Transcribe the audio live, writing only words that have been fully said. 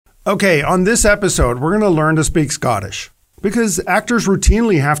Okay, on this episode, we're going to learn to speak Scottish. Because actors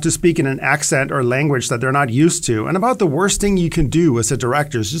routinely have to speak in an accent or language that they're not used to. And about the worst thing you can do as a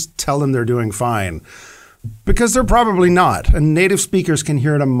director is just tell them they're doing fine. Because they're probably not, and native speakers can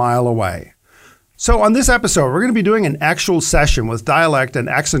hear it a mile away. So on this episode, we're going to be doing an actual session with dialect and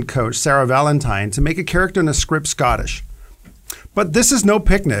accent coach Sarah Valentine to make a character in a script Scottish. But this is no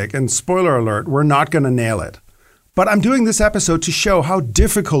picnic, and spoiler alert, we're not going to nail it. But I'm doing this episode to show how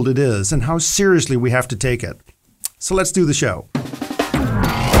difficult it is and how seriously we have to take it. So let's do the show.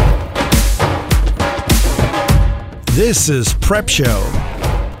 This is Prep Show,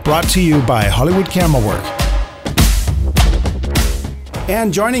 brought to you by Hollywood Camera Work.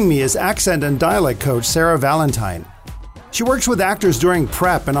 And joining me is accent and dialect coach Sarah Valentine. She works with actors during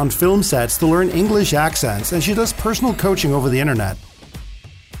prep and on film sets to learn English accents, and she does personal coaching over the internet.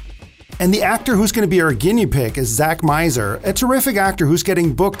 And the actor who's going to be our guinea pig is Zach Miser, a terrific actor who's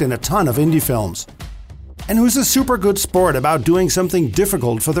getting booked in a ton of indie films. And who's a super good sport about doing something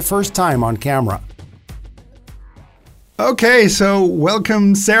difficult for the first time on camera. Okay, so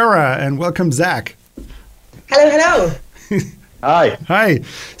welcome Sarah and welcome Zach. Hello. Hi. Hi.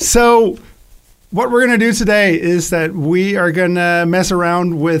 So what we're going to do today is that we are going to mess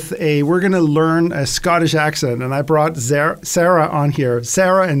around with we're going to learn a Scottish accent. And I brought Sarah on here,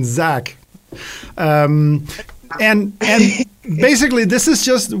 Sarah and Zach. And basically this is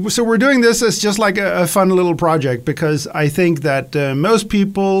so we're doing this as just like a fun little project because I think that most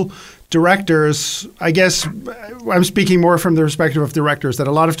people, directors, I guess I'm speaking more from the perspective of directors, that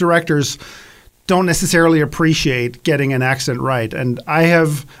a lot of directors don't necessarily appreciate getting an accent right. And I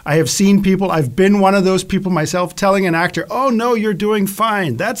have seen people, I've been one of those people myself, telling an actor, oh no, you're doing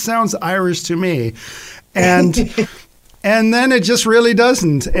fine. That sounds Irish to me. And and then it just really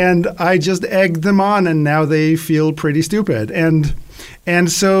doesn't. And I just egged them on and now they feel pretty stupid. And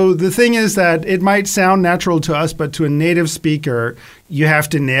so the thing is that it might sound natural to us, but to a native speaker, you have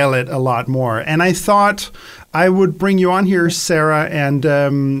to nail it a lot more. And I thought I would bring you on here, Sarah,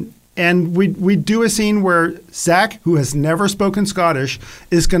 and we do a scene where Zach, who has never spoken Scottish,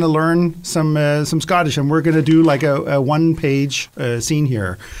 is going to learn some Scottish, and we're going to do like a one-page scene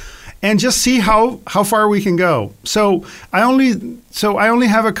here, and just see how far we can go. So I only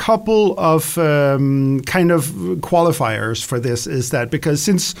have a couple of kind of qualifiers for this. Is that because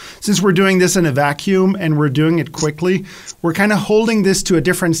since we're doing this in a vacuum and we're doing it quickly, we're kind of holding this to a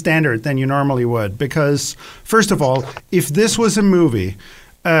different standard than you normally would. Because first of all, if this was a movie,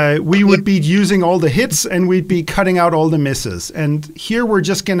 we would be using all the hits and we'd be cutting out all the misses. And here we're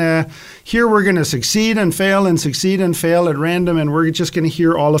gonna succeed and fail at random, and we're just gonna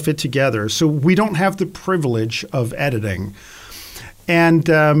hear all of it together. So we don't have the privilege of editing. And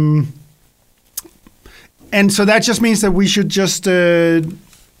so that just means that we should just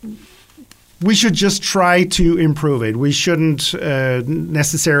try to improve it. We shouldn't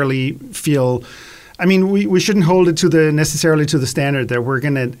necessarily feel. I mean, we shouldn't hold it necessarily to the standard that we're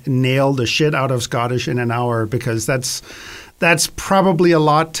going to nail the shit out of Scottish in an hour, because that's probably a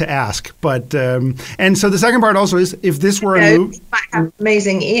lot to ask. But and so the second part also is, if this were a movie, might have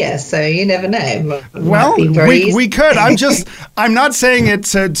amazing ear, so you never know. Well, we could. I'm not saying it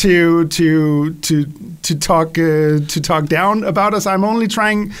to talk down about us. I'm only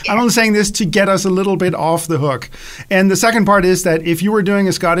saying this to get us a little bit off the hook. And the second part is that if you were doing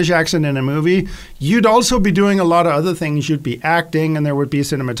a Scottish accent in a movie, you'd also be doing a lot of other things. You'd be acting, and there would be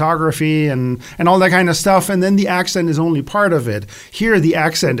cinematography and all that kind of stuff. And then the accent is only part of it. Here, the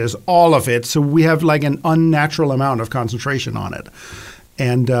accent is all of it. So we have like an unnatural amount of concentration on it.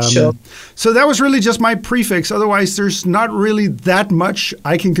 And sure. So that was really just my prefix. Otherwise, there's not really that much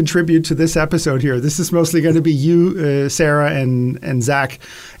I can contribute to this episode here. This is mostly going to be you, Sarah, and Zach.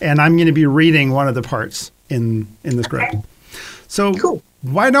 And I'm going to be reading one of the parts in the script. So cool.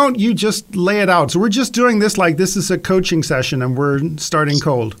 Why don't you just lay it out? So we're just doing this like this is a coaching session and we're starting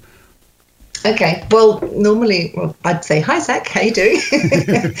cold. Okay. Well, normally, I'd say, hi, Zach, how you doing?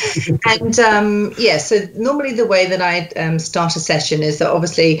 And so normally the way that I start a session is that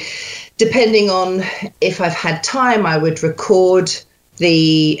obviously, depending on if I've had time, I would record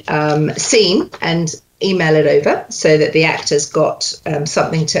the scene and email it over so that the actor's got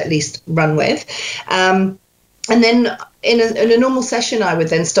something to at least run with. And then in a normal session, I would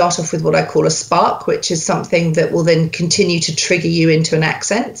then start off with what I call a spark, which is something that will then continue to trigger you into an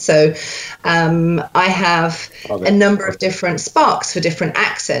accent. So I have a number of different sparks for different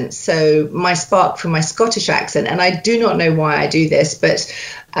accents. So my spark for my Scottish accent, and I do not know why I do this, but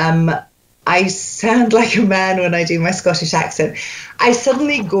I sound like a man when I do my Scottish accent. I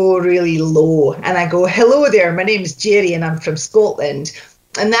suddenly go really low and I go, hello there, my name is Jerry and I'm from Scotland.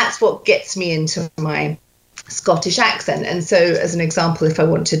 And that's what gets me into my Scottish accent. And so, as an example, if I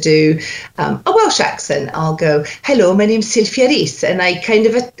want to do a Welsh accent, I'll go, hello, my name's Sylvia Rees, and I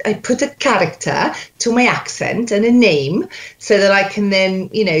put a character to my accent and a name so that I can then,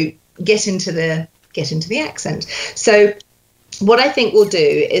 get into the accent. So what I think we'll do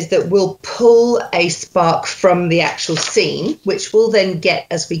is that we'll pull a spark from the actual scene, which we'll then get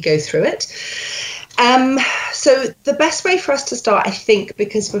as we go through it. So the best way for us to start, I think,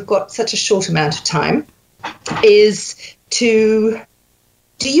 because we've got such a short amount of time, is do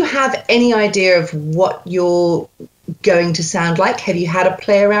you have any idea of what you're going to sound like? Have you had a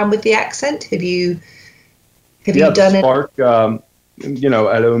play around with the accent? Have you done Spark,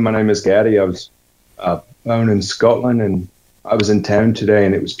 hello, my name is Gary. I was born in Scotland, and I was in town today,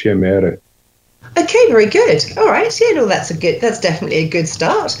 and it was Pure Murder. Okay, very good. All right, yeah, no, that's definitely a good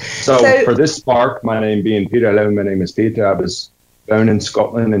start. So for this spark, my name being Peter, hello, my name is Peter. I was born in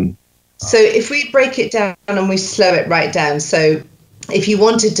Scotland, and so if we break it down and we slow it right down, so if you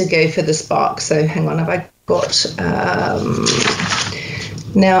wanted to go for the spark, so hang on, have I got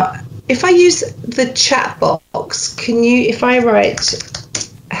now? If I use the chat box, if I write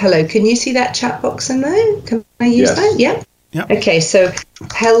hello, can you see that chat box in there? Can I use that? Yeah. Yeah. Okay, so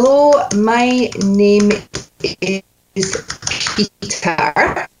hello, my name is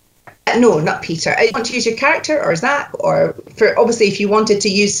Peter. No, not Peter. I want to use your character, or is that, or for obviously if you wanted to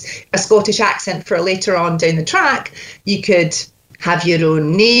use a Scottish accent for later on down the track, you could have your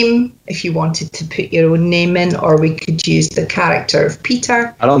own name if you wanted to put your own name in, or we could use the character of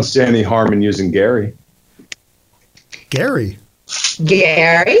Peter. I don't see any harm in using Gary. Gary?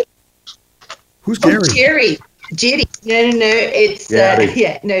 Who's Gary? Oh, Jerry. No. It's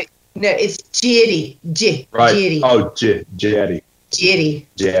it's Jerry. Right. Jerry. Oh, Jerry. Jerry. Jerry.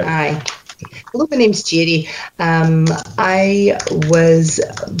 Aye. Hello, my name's Jerry. I was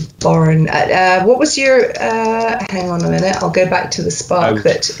born. What was your? Hang on a minute. I'll go back to the spark.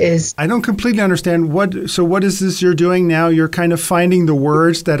 I don't completely understand what. So what is this you're doing now? You're kind of finding the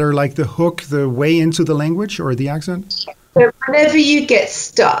words that are like the hook, the way into the language or the accent. So whenever you get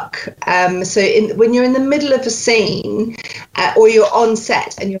stuck, when you're in the middle of a scene or you're on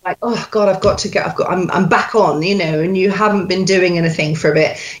set and you're like, oh God, I'm back on, and you haven't been doing anything for a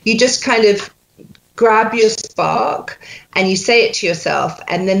bit, you just kind of grab your spark and you say it to yourself,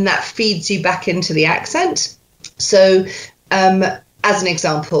 and then that feeds you back into the accent. So as an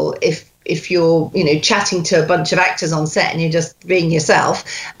example, if you're chatting to a bunch of actors on set and you're just being yourself,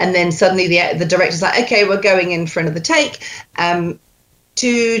 and then suddenly the director's like, okay, we're going in for another take,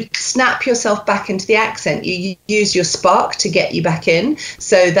 to snap yourself back into the accent, you use your spark to get you back in.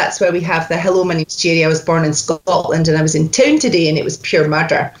 So that's where we have the hello, my name's Jerry, I was born in Scotland and I was in town today, and it was Pure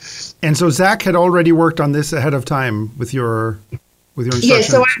Murder. And so Zach had already worked on this ahead of time with your instructions. Yeah,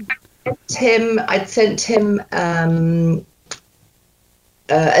 so I'd sent him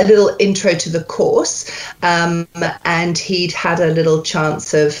a little intro to the course, and he'd had a little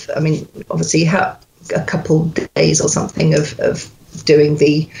chance of, obviously had a couple days or something of doing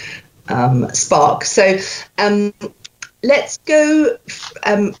the spark. So let's go.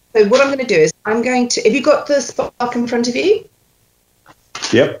 So what I'm going to do is have you got the spark in front of you?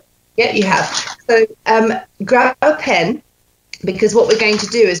 Yep. Yeah, you have. So grab a pen, because what we're going to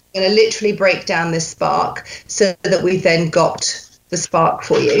do is we're going to literally break down this spark so that we've then got the spark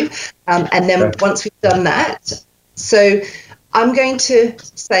for you, and then once we've done that, so I'm going to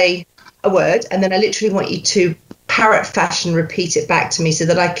say a word, and then I literally want you to parrot fashion repeat it back to me so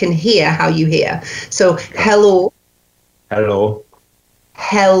that I can hear how you hear. So hello.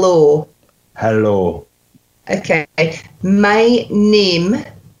 Okay. My name.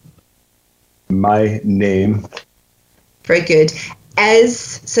 Very good.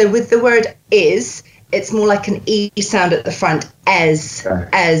 So with the word is, it's more like an E sound at the front. As.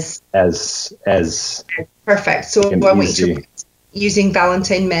 Perfect. So I want you to, using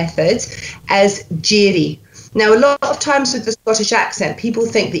Valentine method, as Jerry. Now, a lot of times with the Scottish accent, people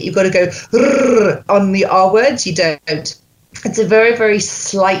think that you've got to go on the R words. You don't. It's a very, very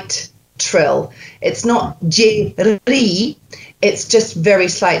slight trill. It's not Jerry. It's just very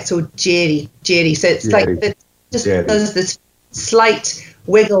slight. So Jerry. So it's like does this slight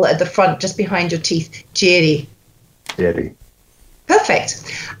wiggle at the front, just behind your teeth. Jerry. Perfect.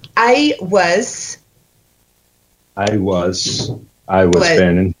 I was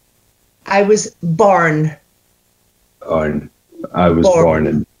born. I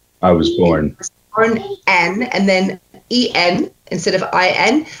was born N, and then E-N instead of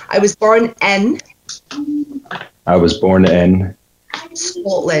I-N. I was born N.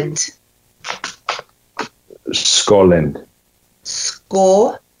 Scotland.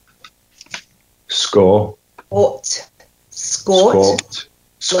 Scotland.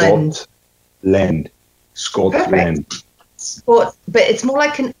 But it's more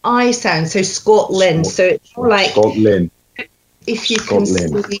like an I sound, so Scotland. So it's more like Scotland. If you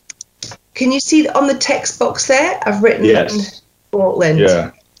can you see on the text box there? I've written Scotland.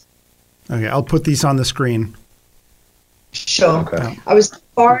 Yeah. Okay, I'll put these on the screen. Sure. Okay. I was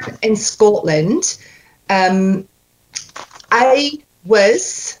born in Scotland. I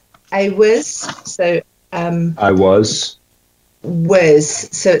was. So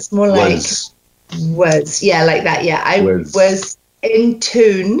it's more like was. Yeah, like that. Yeah. I was in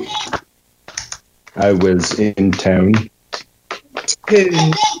tune. I was in town.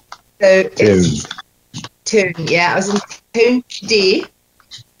 Tune. So it's tune. Yeah, I was in tune today.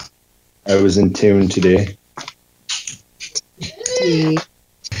 I was in tune today.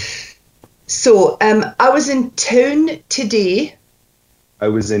 So I was in tune today. I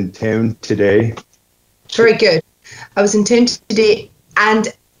was in town today. Very good. I was in tune today and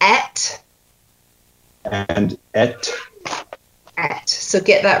at. So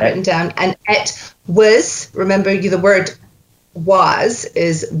get that written down. And at was, remember the word was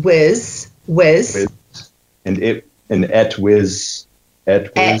is whiz. And at whiz.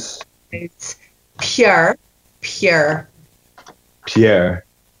 It's pure. Pierre. Yeah,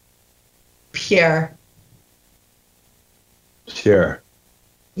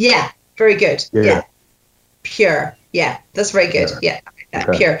 very good. Yeah. Pure. Yeah, that's very good. Pure. Yeah, like that.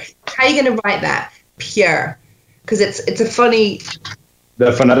 Okay. Pure. How are you going to write that? Pure. Because it's a funny.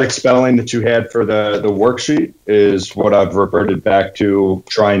 The phonetic spelling that you had for the worksheet is what I've reverted back to,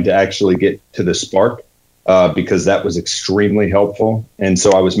 trying to actually get to the Spark, because that was extremely helpful. And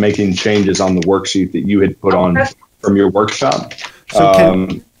so I was making changes on the worksheet that you had put on from your workshop.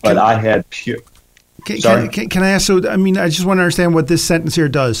 So I had pure. Can I ask? So, I mean, I just want to understand what this sentence here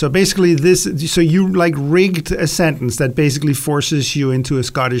does. So basically so you like rigged a sentence that basically forces you into a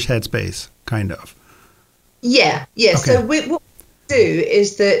Scottish headspace, kind of. Yeah. Okay. So what we do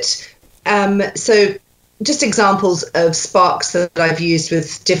is that, so just examples of sparks that I've used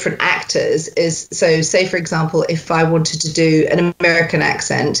with different actors is, so say, for example, if I wanted to do an American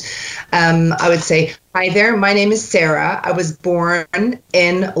accent, I would say, hi there, my name is Sarah. I was born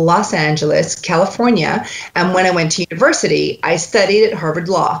in Los Angeles, California. And when I went to university, I studied at Harvard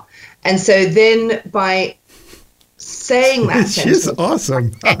Law. And so then by saying that She's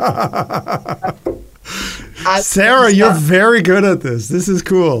awesome. Sarah, you're very good at this. This is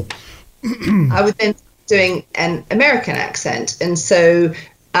cool. I would then doing an American accent. And so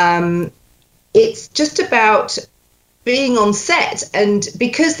it's just about being on set, and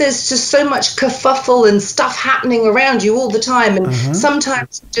because there's just so much kerfuffle and stuff happening around you all the time, and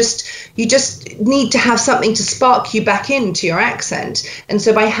sometimes you just need to have something to spark you back into your accent. And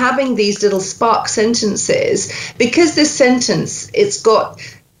so by having these little spark sentences, because this sentence, it's got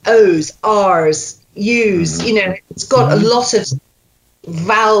O's, R's, U's, it's got a lot of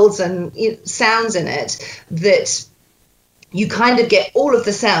vowels and sounds in it, that you kind of get all of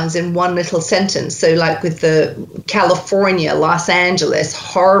the sounds in one little sentence. So like with the California, Los Angeles,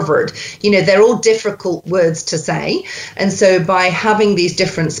 Harvard, they're all difficult words to say. And so by having these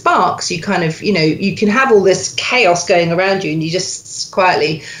different sparks, you kind of, you can have all this chaos going around you, and you just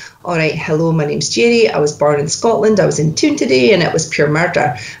quietly, all right, hello, my name's Jerry. I was born in Scotland. I was in tune today, and it was pure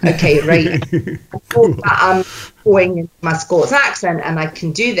murder. Okay, right. Cool. I'm going into my Scots accent, and I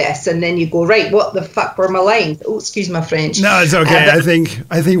can do this. And then you go, right, what the fuck were my lines? Oh, excuse my French. No, it's okay. I think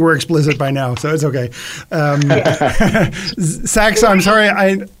we're explicit by now, so it's okay. Sax, I'm sorry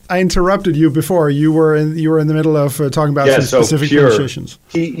I interrupted you before. You were in the middle of talking about some specific pronunciations.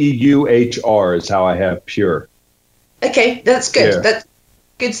 PEUHR is how I have pure. Okay, that's good. Yeah. That's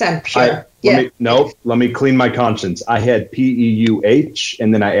good sound, pure. Let me clean my conscience. I had PEUH,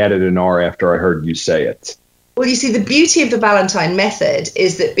 and then I added an R after I heard you say it. Well, you see, the beauty of the Ballantine method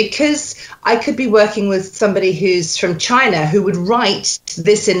is that because I could be working with somebody who's from China who would write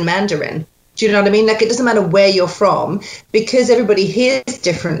this in Mandarin. Do you know what I mean? Like, it doesn't matter where you're from, because everybody hears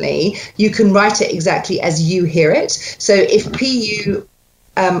differently. You can write it exactly as you hear it. So if PURH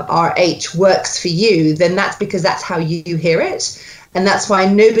works for you, then that's because that's how you hear it. And that's why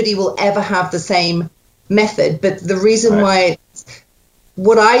nobody will ever have the same method. But the reason why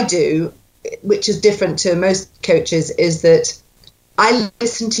what I do, which is different to most coaches, is that I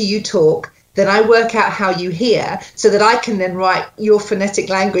listen to you talk, then I work out how you hear, so that I can then write your phonetic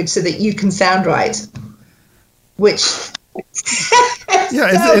language so that you can sound right. Which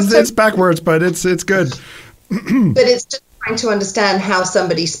it's backwards, but it's good. But it's just trying to understand how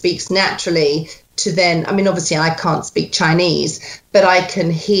somebody speaks naturally to then, I mean, obviously I can't speak Chinese, but I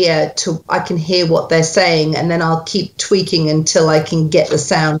can hear what they're saying, and then I'll keep tweaking until I can get the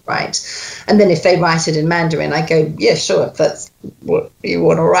sound right. And then if they write it in Mandarin, I go, yeah, sure, if that's what you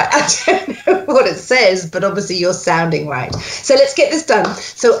want to write. I don't know what it says, but obviously you're sounding right. So let's get this done.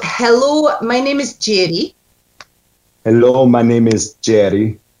 So hello, my name is Jerry. Hello, my name is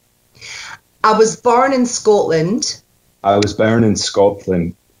Jerry. I was born in Scotland. I was born in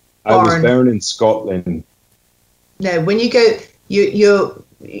Scotland. I was born in Scotland. No, when you go, you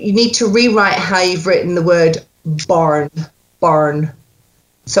need to rewrite how you've written the word barn. Barn.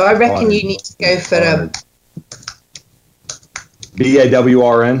 So I reckon Barn. you need to go for a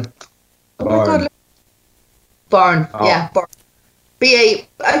B-A-W-R-N. Oh my God. Barn. Oh. Yeah, barn.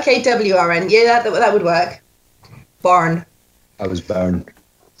 B-A-W-R-N. Yeah, that would work. Barn. I was born.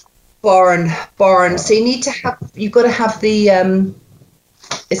 Barn. So you've got to have the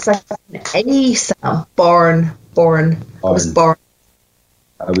it's like an A sound. Barn. I was born.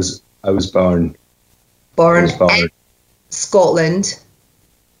 I was born. Born. I was born. Scotland.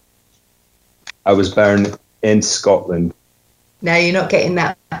 I was born in Scotland. Now you're not getting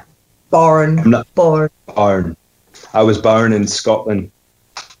that. Born. I'm not born. Born. I was born in Scotland.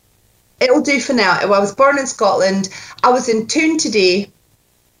 It'll do for now. I was born in Scotland. I was in tune today.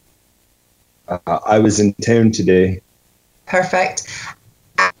 I was in town today. Perfect.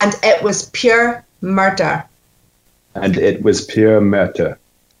 And it was pure murder. And it was pure murder.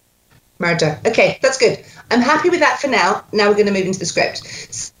 Murder. Okay, that's good. I'm happy with that for now. Now we're going to move into the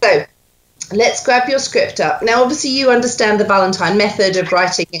script. So let's grab your script up. Now, obviously, you understand the Valentine method of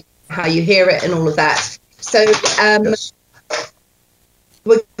writing it, how you hear it, and all of that. So Yes.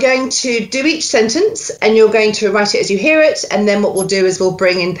 we're going to do each sentence, and you're going to write it as you hear it. And then what we'll do is we'll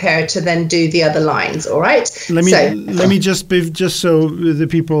bring in Per to then do the other lines. All right. Let me just so the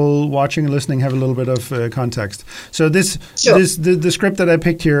people watching and listening have a little bit of context. So the script that I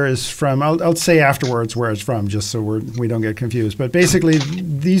picked here is from. I'll say afterwards where it's from, just so we don't get confused. But basically,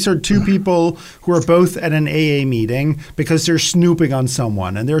 these are two people who are both at an AA meeting because they're snooping on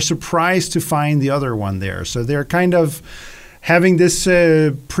someone, and they're surprised to find the other one there. So they're kind of having this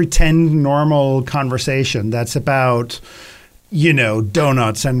pretend normal conversation that's about,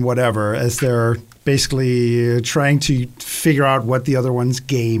 donuts and whatever, as they're basically trying to figure out what the other one's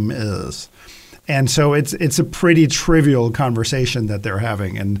game is. And so it's a pretty trivial conversation that they're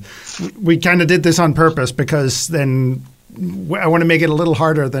having. And we kind of did this on purpose because then I want to make it a little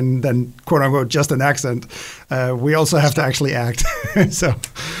harder than quote unquote just an accent. We also have to actually act. Okay,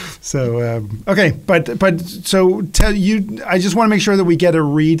 I just want to make sure that we get a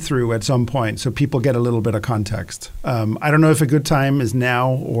read through at some point so people get a little bit of context. I don't know if a good time is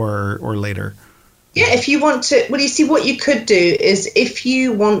now or later. Yeah, if you want to, you see what you could do is if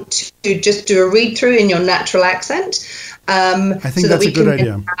you want to just do a read through in your natural accent. I think that's a good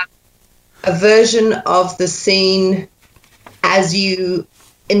idea. Have a version of the scene as you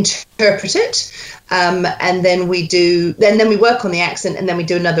interpret it, and then we work on the accent, and then we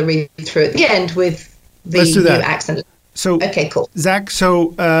do another read through at the end with the new accent. So okay, cool. Zach,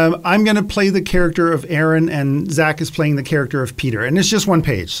 I'm going to play the character of Aaron, and Zach is playing the character of Peter, and it's just one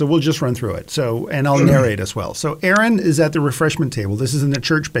page, so we'll just run through it. And I'll narrate as well. So Aaron is at the refreshment table. This is in the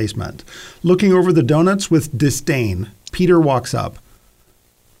church basement, looking over the donuts with disdain. Peter walks up.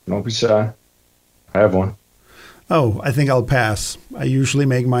 Don't be shy. I have one. Oh, I think I'll pass. I usually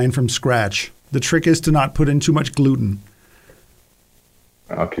make mine from scratch. The trick is to not put in too much gluten.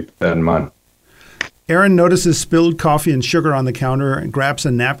 I'll keep that in mind. Aaron notices spilled coffee and sugar on the counter and grabs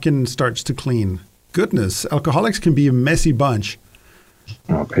a napkin and starts to clean. Goodness, alcoholics can be a messy bunch.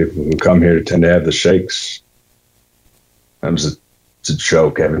 Oh, people who come here tend to have the shakes. It's a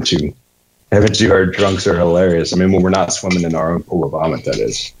joke, haven't you? Haven't you heard drunks are hilarious? I mean, when we're not swimming in our own pool of vomit, that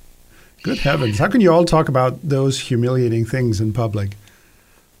is. Good heavens. How can you all talk about those humiliating things in public?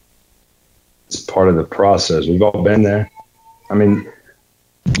 It's part of the process. We've all been there. I mean,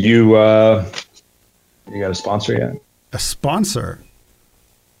 you got a sponsor yet? A sponsor?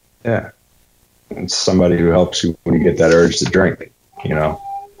 Yeah. It's somebody who helps you when you get that urge to drink,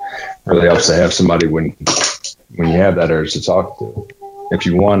 Really helps to have somebody when you have that urge to talk to. If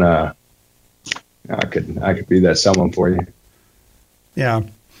you want I could be that someone for you. Yeah.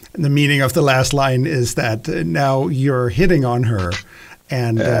 And the meaning of the last line is that now you're hitting on her,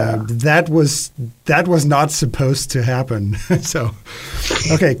 and that was not supposed to happen. So,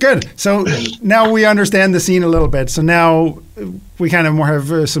 okay, good. So now we understand the scene a little bit. So now we kind of more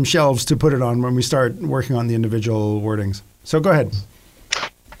have some shelves to put it on when we start working on the individual wordings. So go ahead.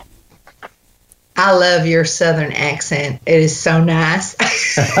 I love your Southern accent. It is so nice.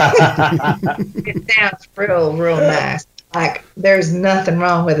 It sounds real nice. Like there's nothing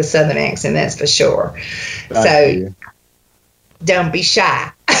wrong with a Southern accent, that's for sure. So don't be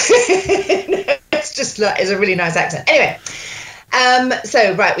shy. It's just it's a really nice accent. Anyway,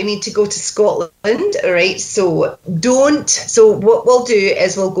 so right, we need to go to Scotland. All right. So what we'll do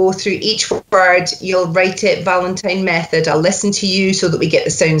is we'll go through each word. You'll write it Valentine method. I'll listen to you so that we get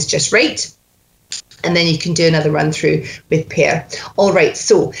the sounds just right. And then you can do another run through with Per. All right.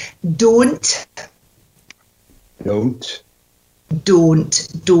 So don't.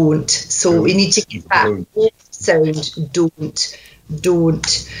 So we need to get that sound. Don't.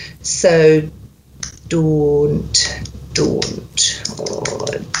 So don't.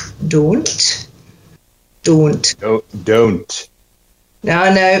 No,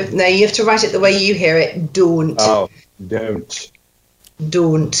 you have to write it the way you hear it. Don't. Oh, don't.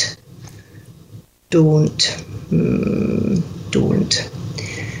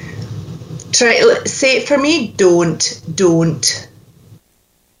 Try, say it for me. Don't.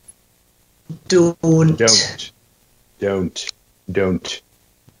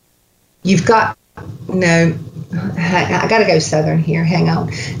 You've got, no, I gotta go Southern here, hang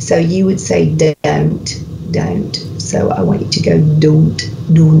on. So you would say don't. So I want you to go don't.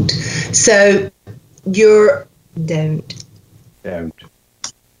 So you're don't.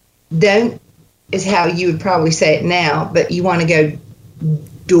 Don't is how you would probably say it now, but you want to go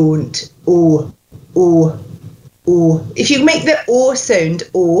don't, or. If you make the O sound,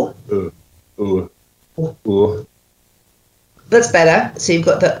 O. That's better. So you've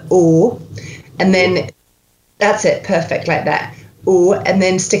got the O, and then that's it, perfect, like that. O, and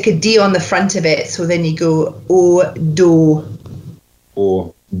then stick a D on the front of it. So then you go O, do.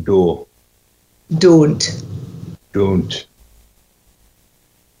 Don't.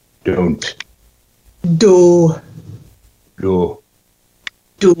 Do.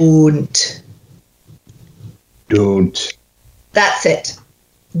 Don't. That's it.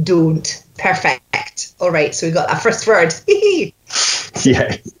 Don't. Perfect. All right, so we got that first word.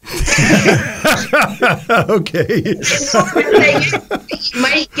 Yeah. Okay. You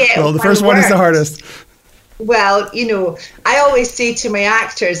might get well, the first one is the hardest. Well, I always say to my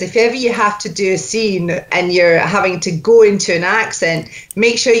actors, if ever you have to do a scene and you're having to go into an accent,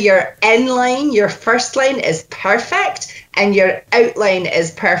 make sure your in line, your first line is perfect and your outline is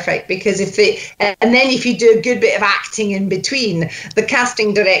perfect, because and then if you do a good bit of acting in between, the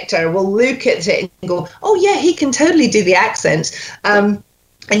casting director will look at it and go, oh yeah, he can totally do the accent.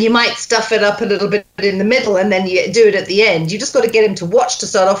 And you might stuff it up a little bit in the middle and then you do it at the end. You just got to get him to watch to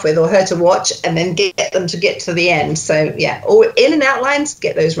start off with, or her to watch, and then get them to get to the end. So yeah, in and out lines,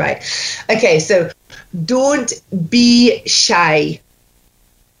 get those right. Okay, so don't be shy.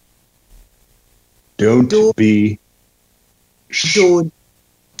 Don't be shy.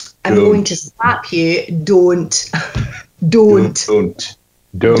 I'm going to slap you. Don't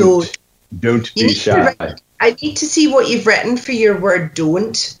be shy. I need to see what you've written for your word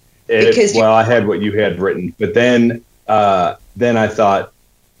don't. I had what you had written, but then I thought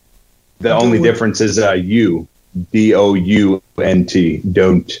the only difference is you, D-O-U-N-T,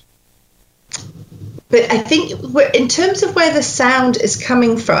 don't. But I think in terms of where the sound is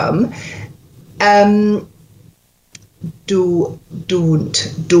coming from, don't.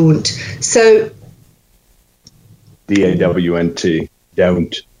 So D-A-W-N-T,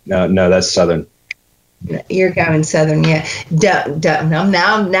 don't. No, that's Southern. You're going Southern, yeah. Don't.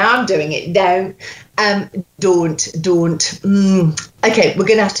 Now I'm doing it. Don't. Okay, we're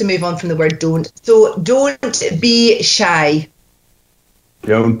going to have to move on from the word don't. So don't be shy.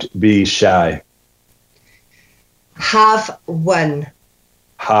 Don't be shy. Have one.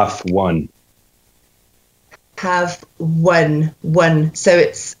 Half one. Have one. So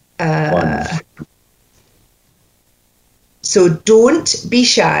it's one. So don't be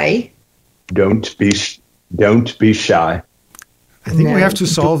shy. Don't be shy. I think we have to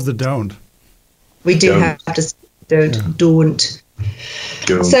solve the don't. We do have to don't.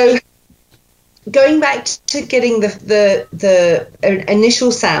 So going back to getting the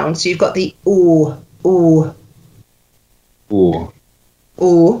initial sound, so you've got the O,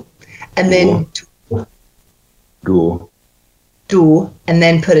 and then do, and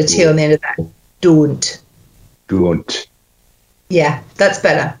then put a T on the end of that. Don't. Yeah, that's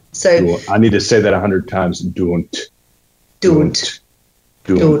better. So I need to say that 100 times. Don't be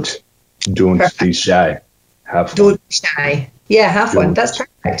shy. Have fun. Don't be shy. Yeah, have fun. That's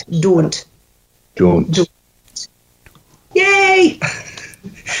perfect. Don't. Yay!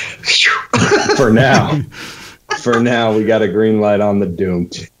 For now, we got a green light on the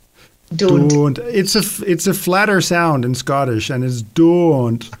don't. Don't. It's a flatter sound in Scottish, and it's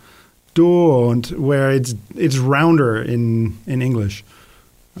don't, where it's rounder in English.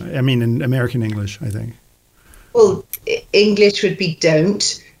 I mean, in American English, I think. Well, English would be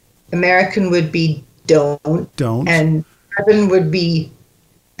don't. American would be don't. Don't. And German would be,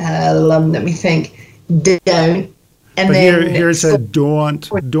 let me think, don't. And but then here it's a don't.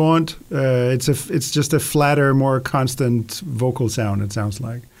 It's just a flatter, more constant vocal sound. It sounds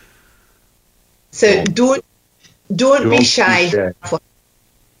like. So don't be shy.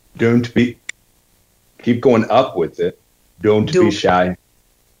 Don't be. Keep going up with it. Don't be shy.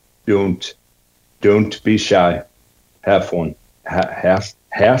 Don't be shy. Have one. Half.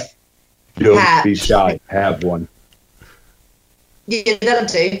 Don't be shy. Have one. Yeah, that'll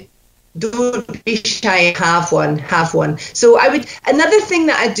do. Don't be shy. Have one. Have one. So another thing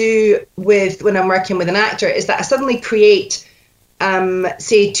that I do when I'm working with an actor is that I suddenly create,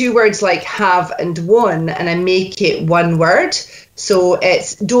 say, two words like have and one, and I make it one word. So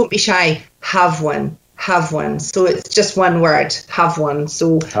it's don't be shy. Have one. Have one. So it's just one word. Have one.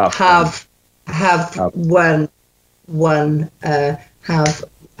 So have one. One. Have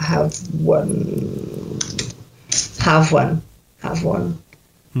one. Have one. Have one.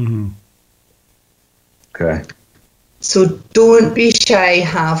 Mm-hmm. Okay. So don't be shy.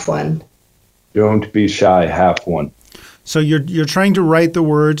 Have one. Don't be shy. Have one. So you're trying to write the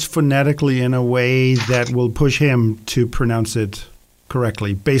words phonetically in a way that will push him to pronounce it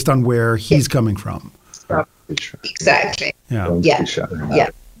correctly, based on where he's coming from. Exactly. Yeah. Don't be shy. Yeah.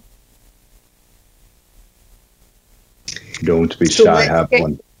 Don't be shy. Have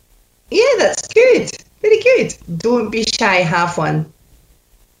one. Yeah, that's good. Very good. Don't be shy. Have one.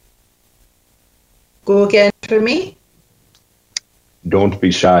 Go again for me. Don't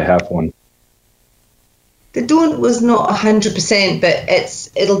be shy. Have one. The don't was not 100%, but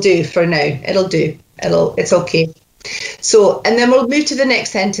it'll do for now. It'll do. It's okay. So, and then we'll move to the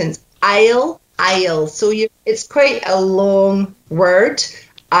next sentence. I'll. So it's quite a long word.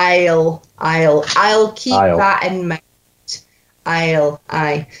 I'll keep that in mind.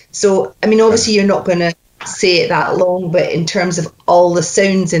 So, I mean, obviously you're not going to say it that long, but in terms of all the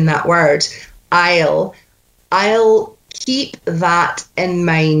sounds in that word, I'll keep that in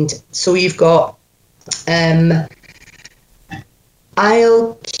mind. So you've got,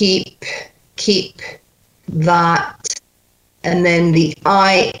 I'll keep that, and then the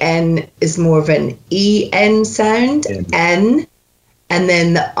I-N is more of an E-N sound, N, and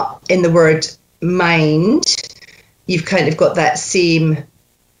then in the word mind, you've kind of got that same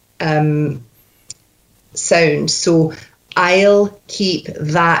sound. So I'll keep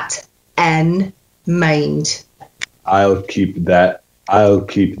that in mind. I'll keep that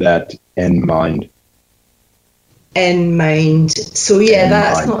in mind. In mind. So yeah,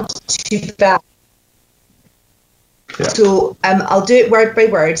 that's not too bad. Yeah. So I'll do it word by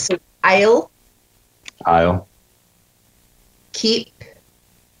word. So I'll keep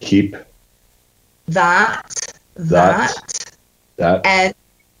that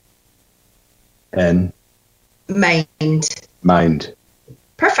and mind.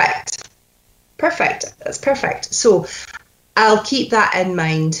 Perfect. That's perfect. So I'll keep that in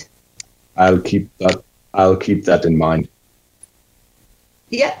mind. I'll keep that in mind.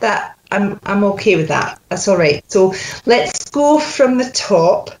 Yeah, that I'm okay with that. That's all right. So let's go from the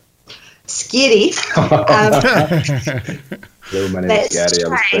top. Scary. Hello, my name is Gary. I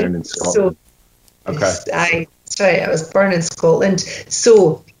was born in Scotland. I was born in Scotland.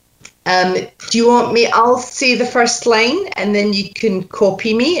 So do you want me? I'll say the first line, and then you can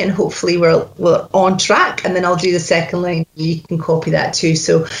copy me, and hopefully we're on track. And then I'll do the second line. You can copy that too.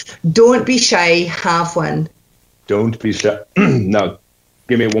 So don't be shy. Have one. Don't be shy. No,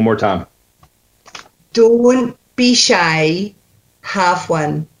 give me it one more time. Don't be shy. Have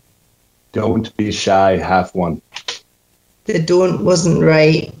one. Don't be shy. Have one. The don't wasn't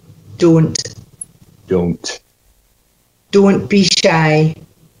right. Don't be shy.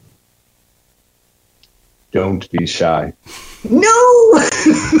 Don't be shy. No.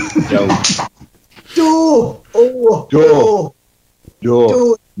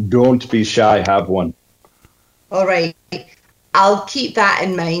 Don't be shy. Have one. All right. I'll keep that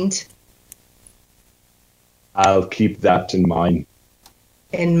in mind. I'll keep that in mind.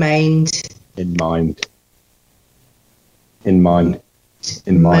 In mind. In mind. In mind.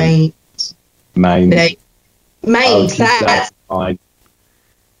 In mind. Mind. Mind. Mind.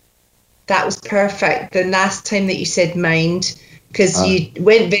 That was perfect. The last time that you said mind, because you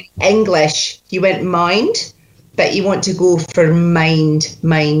went very English. You went mind, but you want to go for mind.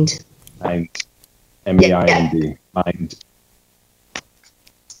 Mind. Mind. M-E-I-N-D. Mind.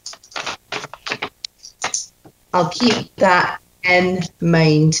 I'll keep that in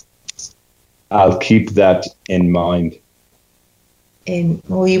mind. I'll keep that in mind.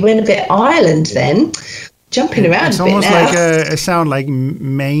 Well, you went a bit Ireland then, jumping around. It's a bit almost now. like a sound like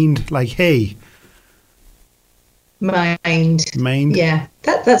mained, like hey. Mind. Yeah,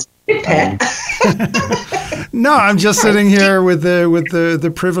 that's good, Pet. No, I'm just sitting here with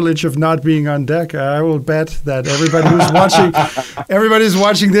the privilege of not being on deck. I will bet that everybody who's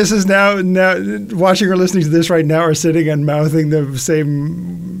watching this is now watching or listening to this right now are sitting and mouthing the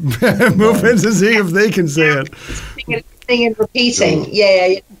same movements and seeing if they can say it. Singing and repeating.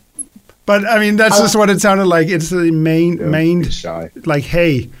 Yeah. But I mean, that's just what it sounded like. It's the mained, like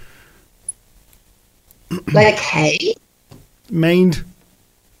hey. Like hey? Mained.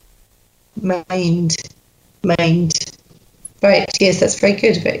 Mind. Right, yes, that's very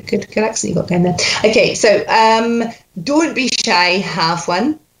good. Very good accent you got going there. Okay, so don't be shy, have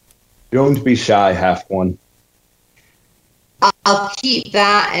one. Don't be shy, have one. I'll keep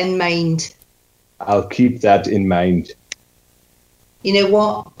that in mind. I'll keep that in mind. You know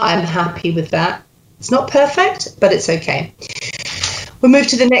what? I'm happy with that. It's not perfect, but it's okay. We'll move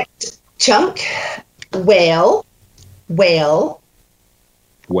to the next chunk. Well.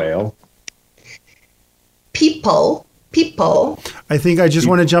 People. I think I just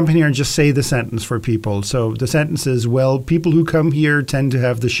want to jump in here and just say the sentence for people. So the sentence is, well, people who come here tend to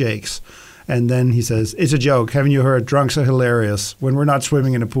have the shakes. And then he says, it's a joke. Haven't you heard? Drunks are hilarious. When we're not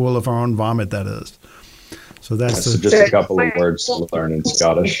swimming in a pool of our own vomit, that is. So that's just a couple of words to learn in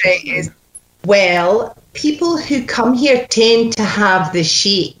Scottish. Well, people who come here tend to have the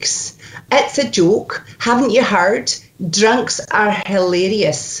shakes. It's a joke. Haven't you heard? Drunks are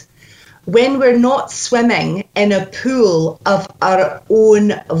hilarious. When we're not swimming in a pool of our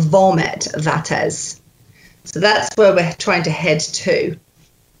own vomit, that is. So that's where we're trying to head to.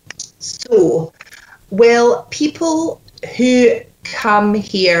 So, well, people who come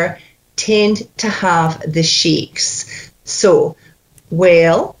here tend to have the shakes. So,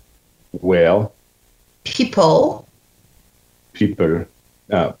 well, people.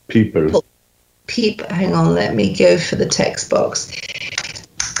 Hang on, let me go for the text box.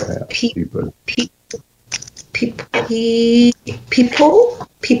 People.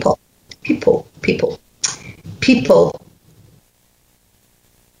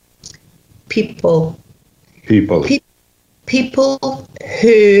 People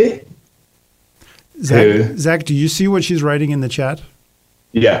who. Zach, do you see what she's writing in the chat?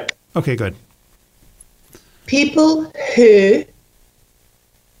 Yeah. Okay, good. People who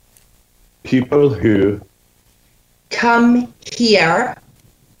come here.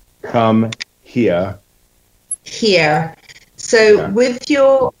 Here. So with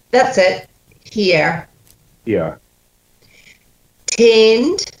your, that's it. Here.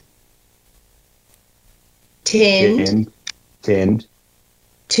 Tend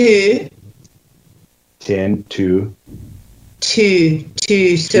to.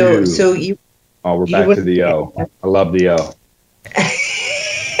 So you. Oh, we're back to the O. I love the O.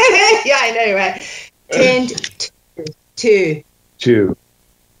 Yeah, I know, right? Tend to.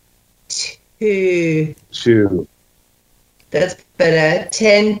 That's better.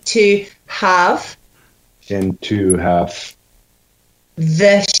 Tend to have.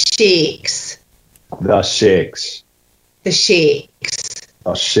 The shakes.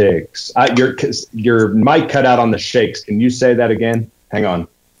 Your mic cut out on the shakes. Can you say that again? Hang on.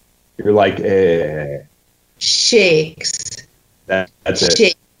 You're like, shakes. That's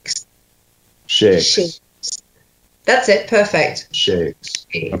it. Shakes. That's it. Perfect. Shakes.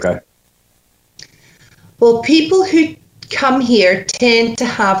 Okay. Well, people who come here tend to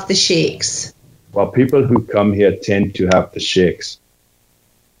have the shakes. Well, people who come here tend to have the shakes.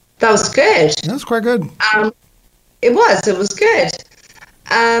 That was good. That was quite good. It was good.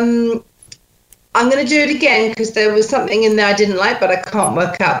 I'm going to do it again because there was something in there I didn't like, but I can't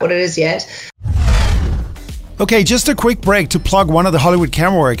work out what it is yet. Okay, just a quick break to plug one of the Hollywood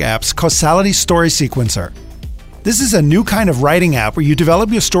Camera Work apps, Causality Story Sequencer. This is a new kind of writing app where you develop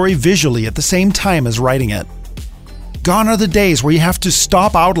your story visually at the same time as writing it. Gone are the days where you have to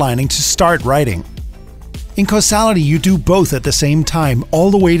stop outlining to start writing. In Causality, you do both at the same time, all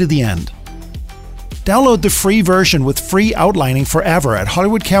the way to the end. Download the free version with free outlining forever at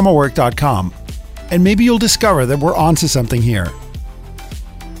HollywoodCameraWork.com, and maybe you'll discover that we're onto something here.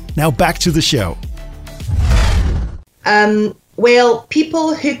 Now back to the show. Well,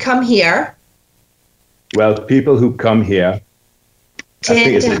 people who come here. I think,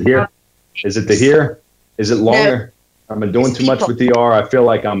 is it here? Is it the here? Is it longer? No, am I doing too much with the R? I feel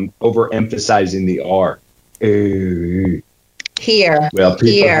like I'm overemphasizing the R. Here. Well,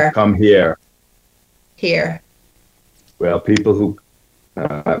 people who come here. Here. Well, people who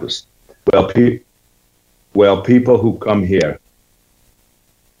I was people who come here.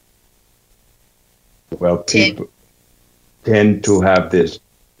 Well, people tend to have this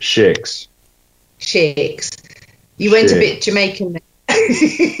shakes. Shakes. You went a bit Jamaican there.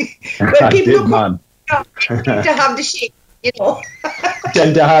 I did, man. Tend to have the shakes, you know.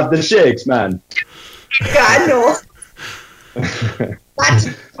 Tend to have the shakes, man. Yeah, I know.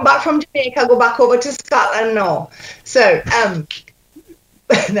 Back from Jamaica, go back over to Scotland now. So,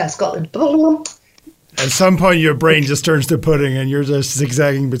 that's Scotland. At some point, your brain just turns to pudding, and you're just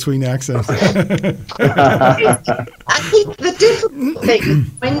zigzagging between accents. I think the difficult thing is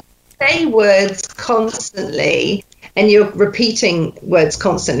when you say words constantly and you're repeating words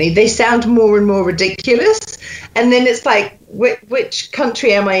constantly, they sound more and more ridiculous. And then it's like, which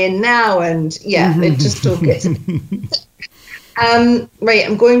country am I in now? And yeah, it just all gets. Right,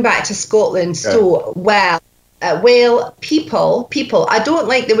 I'm going back to Scotland. So, well, people. I don't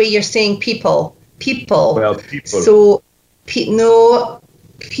like the way you're saying people. Well, people. So, no,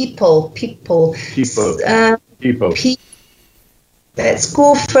 people. People. Let's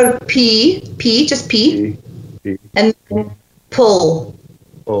go for P, just P. And then pull.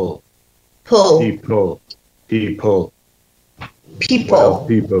 People. People. Well,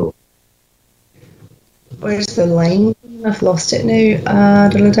 people. Where's the line? I've lost it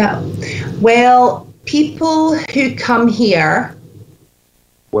now. Well, people who come here.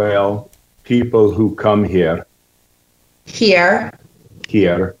 Well, people who come here. Here.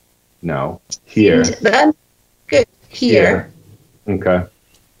 No. Here. Then, good. Here. Okay.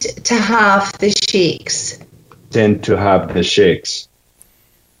 To have the shakes. Tend to have the shakes.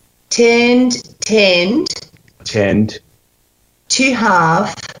 Tend. Tend. To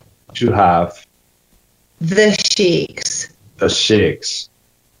have. To have. The shakes. The shakes.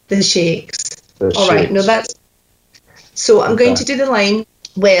 The shakes. The All right. shakes. No, that's. So I'm going to do the line.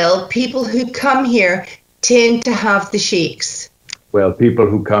 Well, people who come here tend to have the shakes. Well, people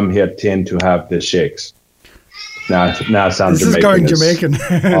who come here tend to have the shakes. Now it sounds this Jamaican. This is going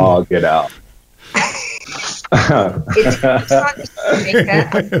Jamaican. Oh, get out. It's not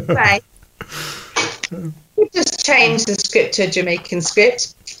Jamaica. Right. We just changed the script to a Jamaican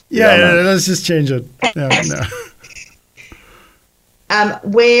script. Yeah, let's just change it. No.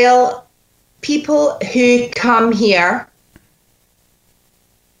 Well, people who come here.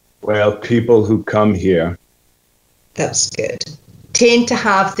 Well, people who come here. That's good. Tend to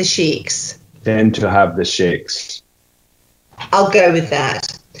have the shakes. Tend to have the shakes. I'll go with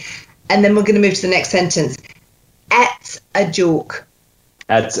that. And then we're going to move to the next sentence. It's a joke.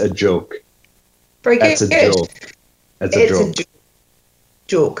 That's a joke. Very good. That's a joke. That's a joke. It's a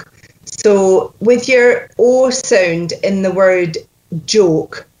joke. So with your O sound in the word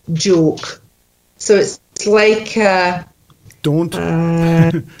joke. So it's like don't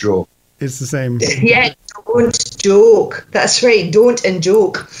joke. It's the same. Yeah, don't joke. That's right. Don't and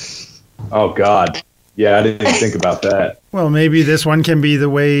joke. Oh God. Yeah, I didn't think about that. Well, maybe this one can be the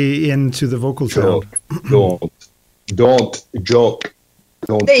way into the vocal sound. Don't joke.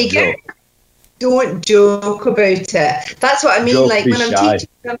 Don't there you joke. go. Don't joke about it. That's what I mean. Don't like be when I'm shy. teaching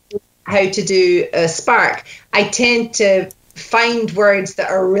them how to do a spark, I tend to find words that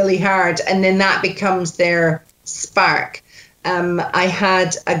are really hard, and then that becomes their spark. I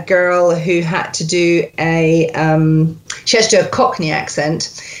had a girl who had to do she has to do a Cockney accent,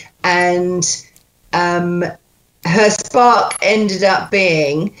 and her spark ended up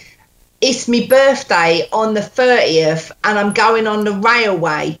being, it's my birthday on the 30th and I'm going on the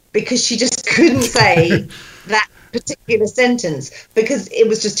railway, because she just couldn't say that particular sentence because it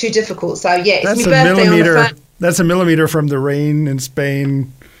was just too difficult. So yeah, it's my birthday on the 30th. That's a millimeter from the rain in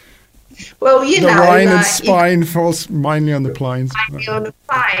Spain. Well, you the know, Rhine and spine falls mainly on the plains. Mainly on the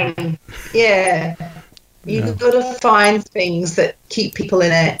spine. Yeah. You've got to find things that keep people in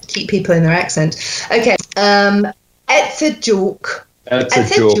their accent. Okay. It's a joke. It's a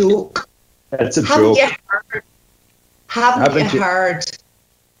joke. It's a Haven't joke. you heard? Haven't you heard?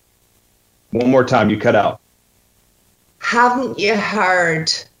 One more time, you cut out. Haven't you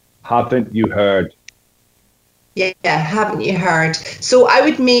heard? Haven't you heard? Yeah, haven't you heard? So I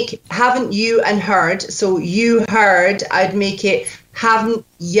would make haven't you and heard. So you heard, I'd make it haven't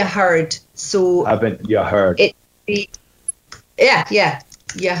you heard. So haven't you heard? It be yeah.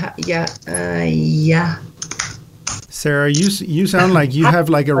 Sarah, you sound like you have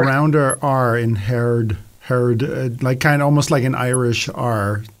like a rounder R in heard, like kind of almost like an Irish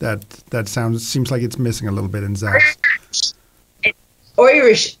R. That seems like it's missing a little bit in Zach's.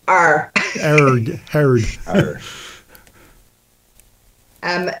 Irish R. Heard.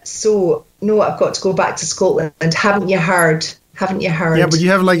 So no, I've got to go back to Scotland. Haven't you heard? Haven't you heard? Yeah, but you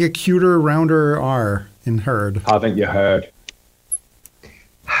have like a cuter, rounder R in heard. Haven't you heard?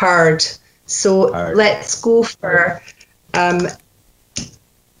 Heard. So Heard. let's go for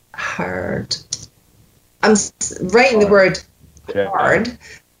heard. I'm writing the word Yeah. hard,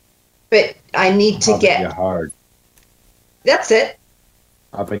 but I need to Haven't get. you heard? That's it.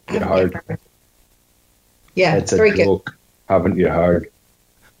 Haven't you Haven't you heard? Yeah, It's a very good. joke. Haven't you heard?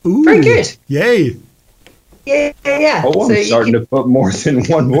 Ooh, Very good. Yay. Yeah. Oh, I'm starting to put more than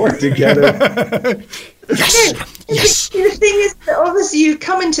one word together. Yes. The thing is that obviously you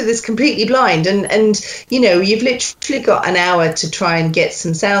come into this completely blind and you know, you've literally got an hour to try and get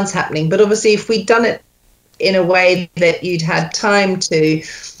some sounds happening. But obviously if we'd done it in a way that you'd had time to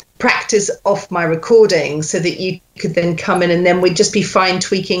practice off my recording so that you could then come in and then we'd just be fine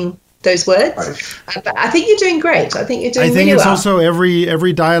tweaking those words. Right. But I think you're doing great. I think you're doing I think really it's well. also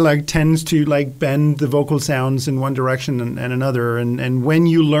every dialect tends to like bend the vocal sounds in one direction and another. And when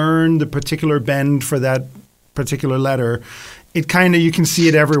you learn the particular bend for that particular letter, it kind of, you can see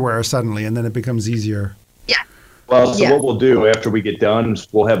it everywhere suddenly, and then it becomes easier. Yeah. Well, so Yeah. what we'll do after we get done is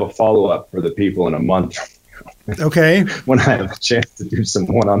we'll have a follow-up for the people in a month Okay. when I have a chance to do some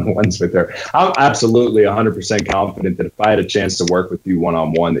one-on-ones with her. I'm absolutely 100% confident that if I had a chance to work with you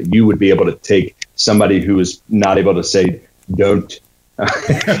one-on-one, that you would be able to take somebody who is not able to say don't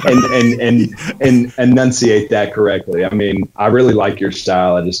and enunciate that correctly. I mean, I really like your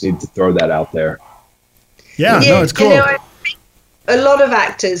style. I just need to throw that out there. Yeah, no, it's cool. You know, I think a lot of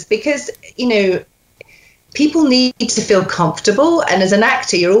actors, because, you know, people need to feel comfortable. And as an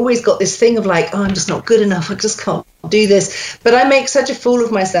actor, you're always got this thing of like, oh, I'm just not good enough. I just can't do this. But I make such a fool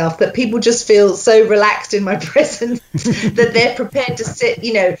of myself that people just feel so relaxed in my presence that they're prepared to sit,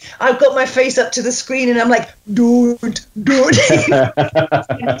 you know, I've got my face up to the screen and I'm like, don't.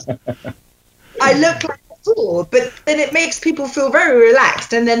 I look like a fool, but then it makes people feel very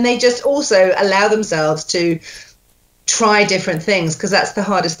relaxed. And then they just also allow themselves to try different things, because that's the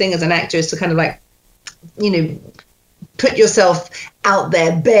hardest thing as an actor, is to kind of like, you know, put yourself out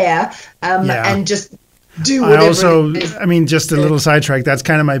there bare and just do whatever. I also, it is. I mean, just a little sidetrack. That's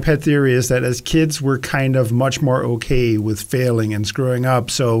kind of my pet theory, is that as kids, we're kind of much more okay with failing and screwing up.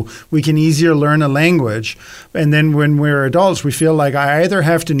 So we can easier learn a language. And then when we're adults, we feel like I either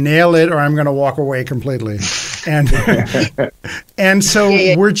have to nail it or I'm going to walk away completely. And and so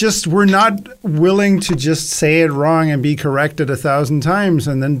we're not willing to just say it wrong and be corrected 1,000 times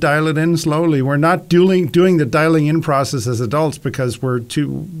and then dial it in slowly. We're not doing the dialing in process as adults because we're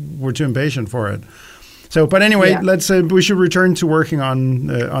too impatient for it. So, but anyway, we should return to working on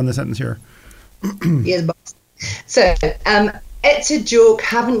the sentence here. Yes, boss. So, it's a joke,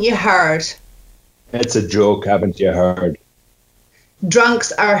 haven't you heard? It's a joke, haven't you heard?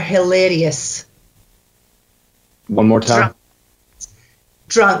 Drunks are hilarious. One more time.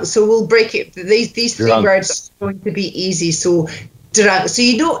 Drunk. So we'll break it. These three Drunks. words are going to be easy. So drunk. So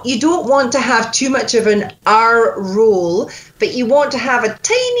you don't want to have too much of an R roll, but you want to have a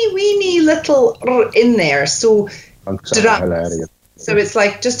tiny weeny little R in there. So Drunks are drunks. hilarious. So it's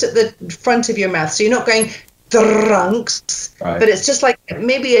like just at the front of your mouth. So you're not going drunks, Right. but it's just like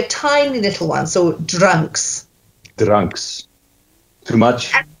maybe a tiny little one. So drunks. Drunks. Too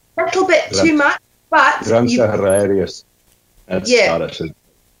much? A little bit Drunks. too much, but Drunks are hilarious. That's Scottish.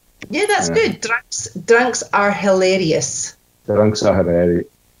 yeah, that's good. Drunks are hilarious. Drunks are hilarious.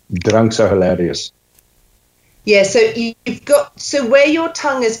 Drunks are hilarious. Yeah, so you've got, so where your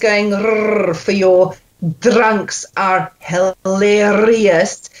tongue is going rrr for your drunks are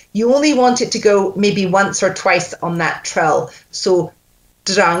hilarious, you only want it to go maybe once or twice on that trill. So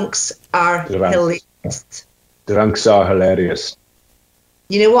drunks are hilarious. Drunks are hilarious.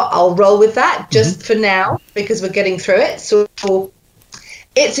 You know what? I'll roll with that just for now because we're getting through it. So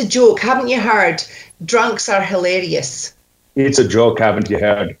it's a joke, haven't you heard? Drunks are hilarious. It's a joke, haven't you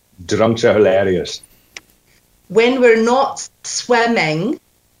heard? Drunks are hilarious. When we're not swimming.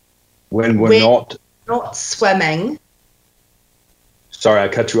 When we're not swimming. Sorry, I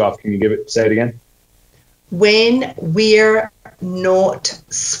cut you off. Can you say it again? When we're not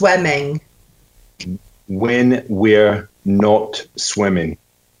swimming. When we're not swimming.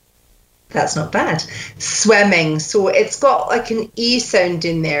 That's not bad. Swimming. So it's got like an E sound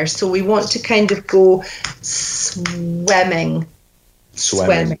in there. So we want to kind of go swimming.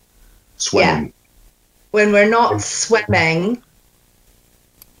 Swimming. Yeah. When we're not swimming.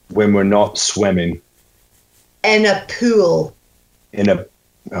 When we're not swimming. In a pool. In a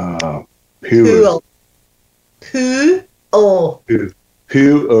Pool. pool. Pool.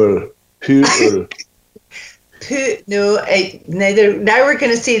 Pool. Pool. poo. No, neither. Now we're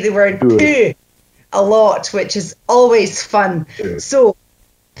going to say the word poo a lot, which is always fun. So,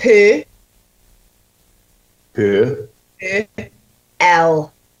 poo. Poo.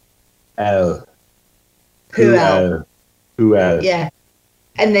 L. L. Pool. Pool. Yeah.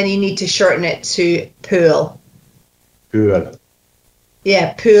 And then you need to shorten it to pool. Pool.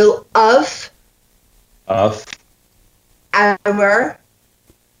 Yeah, pool of. Of. Our.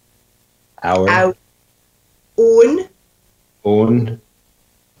 Own.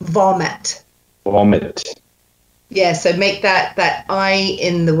 Vomit. Yeah, so make that I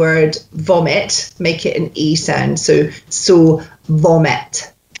in the word vomit, make it an E sound. So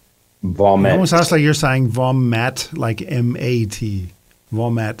vomit. It almost sounds like you're saying vomit, like M-A-T.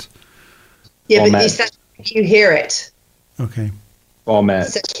 Vomit. Yeah, vomit. But you hear it. Okay. Vomit.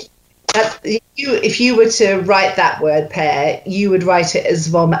 So if you were to write that word, Per, you would write it as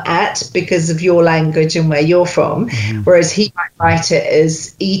vomit because of your language and where you're from, whereas he might write it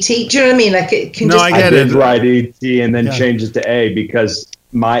as E-T. Do you know what I mean? Like it can No, just... I get I it. did write E-T and then change it to A because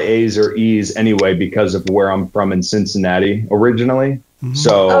my A's are E's anyway because of where I'm from in Cincinnati originally.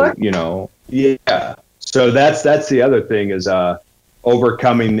 So, yeah. So that's the other thing is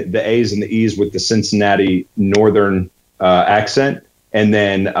overcoming the A's and the E's with the Cincinnati northern accent. And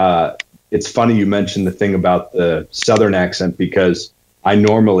then it's funny you mentioned the thing about the southern accent because I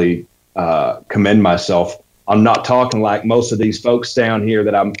normally commend myself. I'm not talking like most of these folks down here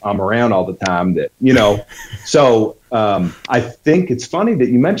that I'm around all the time that, So I think it's funny that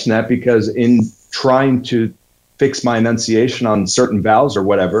you mentioned that because in trying to fix my enunciation on certain vowels or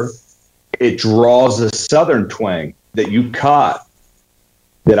whatever, it draws a southern twang that you caught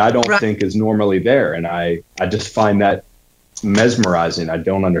that I don't think is normally there. And I just find that mesmerizing. I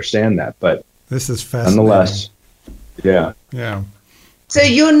don't understand that, but this is fascinating. Nonetheless, yeah. So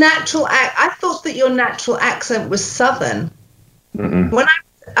your natural I thought that your natural accent was southern. When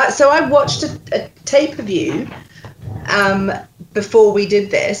I watched a tape of you before we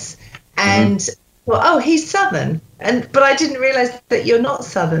did this, and thought, oh, he's southern, but I didn't realize that you're not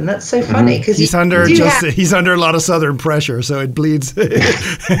southern. That's so funny because he's under he's under a lot of southern pressure, so it bleeds.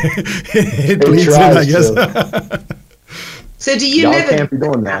 it bleeds in, I guess. So do you live can't be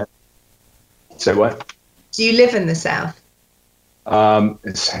doing that. Say what? Do you live in the South? I'm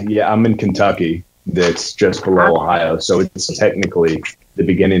in Kentucky. That's just below Ohio, so it's technically the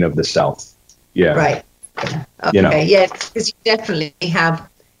beginning of the South. Yeah. Right. Okay. Yeah, because you definitely have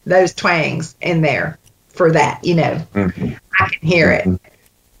those twangs in there for that. I can hear it.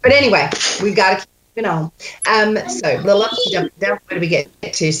 But anyway, we've got to keep moving on. So little up, jump down. Where do we get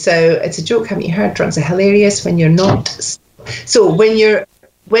to? So it's a joke. Haven't you heard? Drunks are hilarious when you're not. So when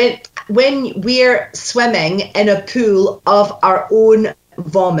we're swimming in a pool of our own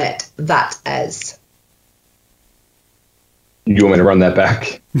vomit, that is. You want me to run that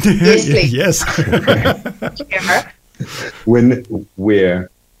back? Yes, please. Yes. When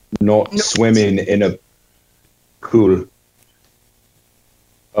we're not swimming in a pool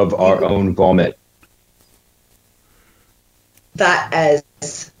of our own vomit. That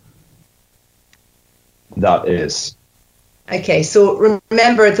is. Okay, so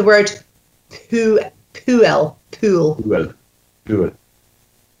remember the word pool.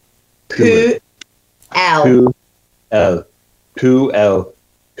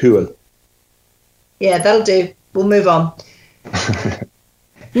 Yeah, that'll do. We'll move on.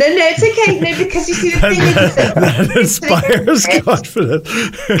 No, it's okay. No, because you see the thing is that inspires confidence.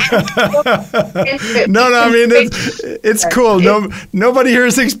 No, I mean it's cool. Nobody here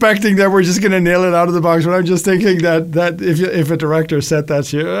is expecting that we're just going to nail it out of the box. But I'm just thinking that if a director said that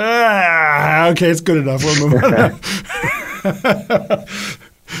to you, okay, it's good enough. We'll move on.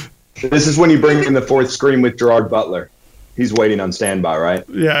 This is when you bring in the fourth screen with Gerard Butler. He's waiting on standby, right?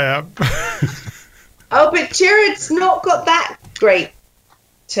 Yeah. Oh, but Jared's not got that great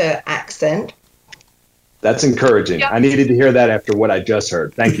accent. That's encouraging. Yep. I needed to hear that after what I just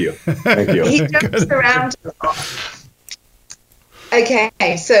heard. Thank you. He jumps around a lot. Okay,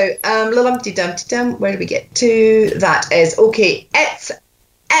 so little Humpty Dumpty Dum. Where do we get to? That is okay. It's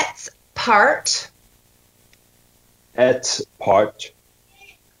part. It's part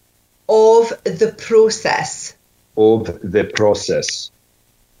of the process.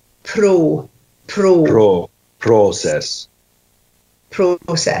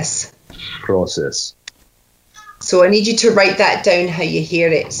 Process. So I need you to write that down how you hear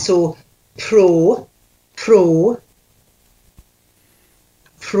it. So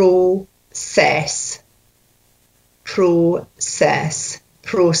process.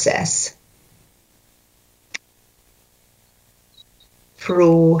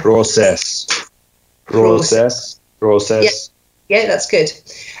 Process. Yeah, that's good.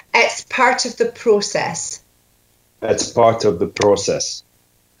 It's part of the process. That's part of the process.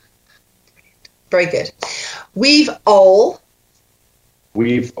 Very good. We've all.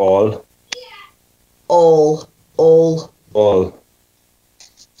 All.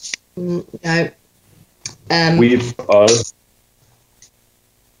 No. We've all.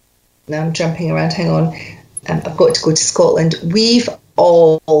 Now I'm jumping around. Hang on. I've got to go to Scotland. We've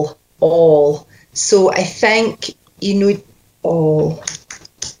all. So I think you know all.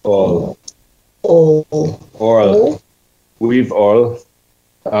 We've all.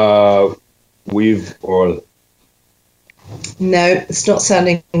 We've all. No, it's not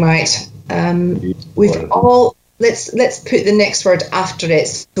sounding right. We've all. Let's put the next word after it.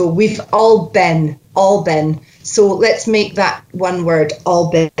 So we've all been. So let's make that one word.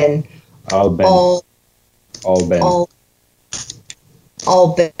 All been. All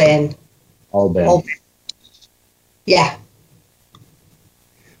been. Yeah.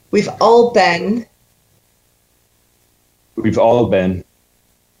 We've all been.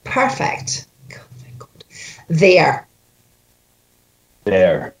 Perfect. Oh my God. There.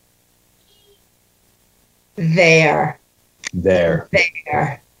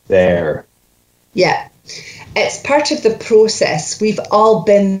 Yeah. It's part of the process. We've all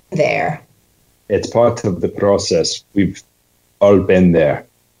been there. It's part of the process. We've all been there.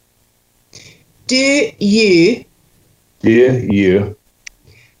 Do you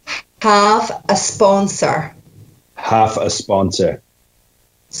have a sponsor? Have a sponsor.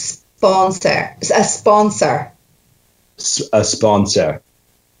 A sponsor.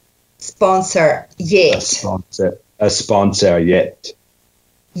 Sponsor yet. A sponsor yet.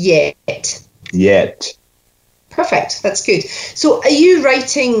 Perfect. That's good. So are you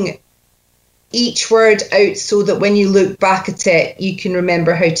writing each word out so that when you look back at it, you can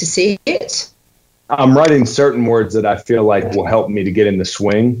remember how to say it? I'm writing certain words that I feel like will help me to get in the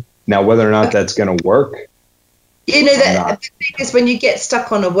swing. Now, whether or not that's going to work. You know, the thing is when you get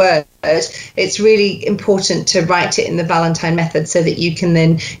stuck on a word, it's really important to write it in the Valentine method so that you can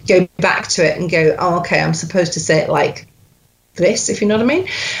then go back to it and go, oh, okay, I'm supposed to say it like this, if you know what I mean.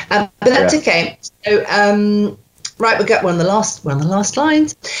 But that's okay. So, right, we've got one of the last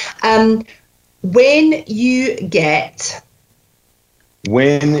lines. When you get.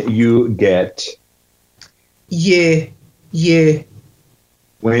 You.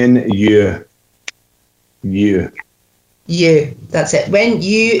 When you. That's it. When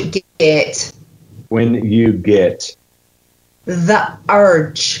you get. The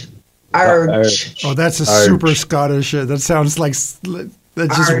urge. Oh, that's a super Scottish. That sounds like that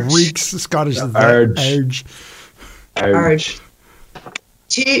just reeks Scottish. Urge.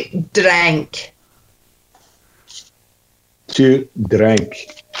 To drink.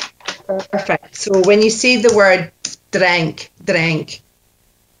 Perfect. So when you see the word drink.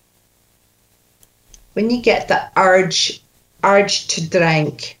 When you get the urge to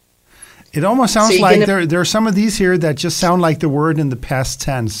drink. It almost sounds like there are some of these here that just sound like the word in the past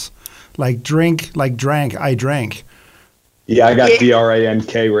tense. Like drink, like drank, I drank. Yeah, I got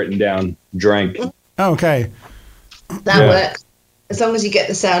DRANK written down. Drank. Okay. That works. As long as you get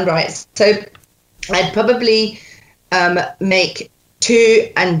the sound right. So I'd probably make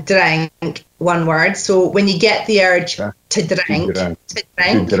to and drank one word. So when you get the urge to drink.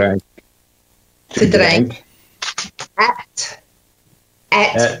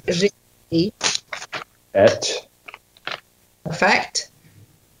 At really. Perfect.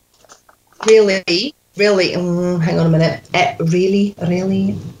 Really. Hang on a minute. Really.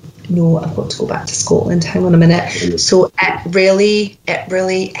 No, I've got to go back to Scotland. Hang on a minute. So it really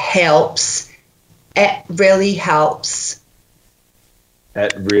helps. It really helps. To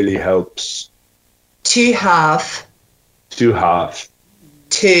have.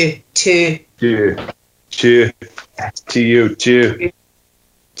 To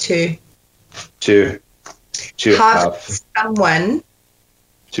have someone.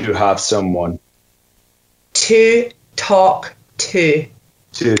 To have someone. To talk to.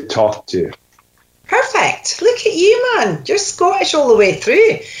 To talk to. Perfect. Look at you, man. You're Scottish all the way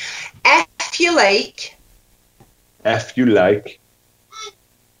through. If you like. If you like.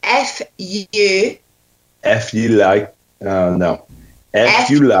 No. If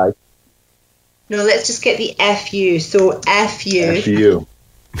you like. No, let's just get the FU. So FU.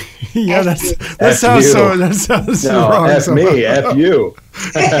 Yeah, that sounds wrong. F me, F you.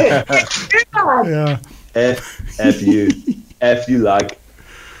 Yeah. F you. F you like.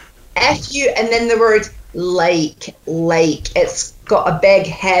 F you, and then the word like. It's got a big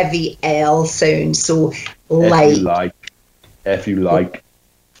heavy L sound. So like. F you like.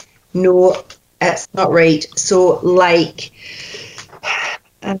 No, That's not right. So like,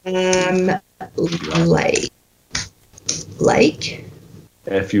 like.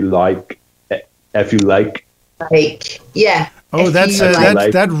 If you like. If you like. Like, yeah. Oh, If that's you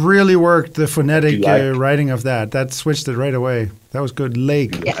like. that really worked. The phonetic like. writing of that switched it right away. That was good.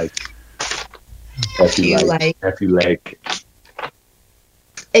 Lake. Yeah. If you like. If you like.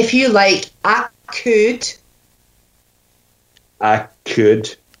 If you like, I could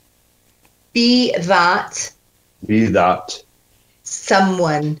be that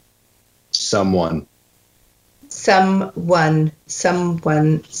someone. Someone.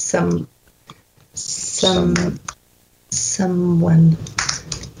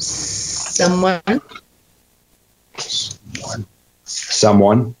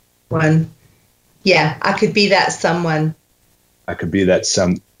 One. Yeah, I could be that someone. I could be that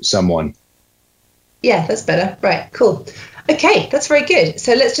someone. Yeah, that's better. Right, cool. Okay, that's very good.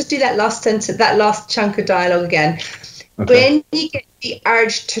 So let's just do that last sentence, that last chunk of dialogue again. Okay. When you get the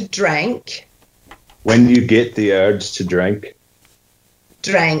urge to drink. When you get the urge to drink.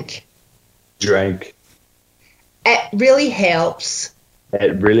 Drink. It really helps.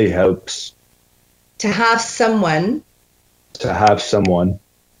 To have someone. To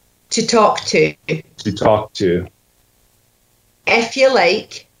talk to. If you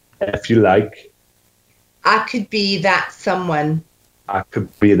like. I could be that someone. Not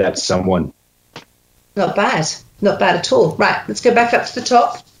bad. Not bad at all. Right, let's go back up to the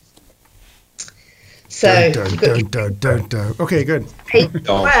top. So. Okay, good.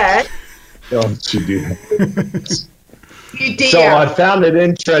 Don't you do that. You dear. So I found it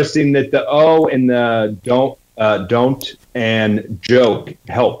interesting that the O and the don't and joke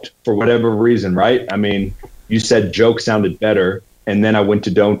helped for whatever reason, right? I mean, you said joke sounded better, and then I went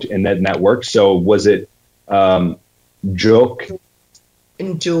to don't, and then that worked. So was it joke?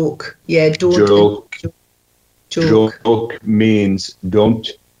 And joke. Yeah, don't. Joke means don't.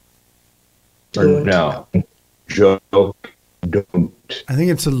 Or no. Joke, don't. I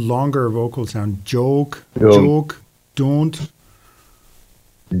think it's a longer vocal sound. Joke, don't. Don't.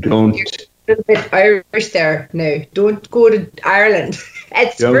 You're a little bit Irish there now. Don't go to Ireland.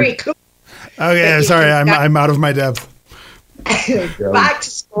 It's very cool. Okay, sorry, I'm out of my depth. Back to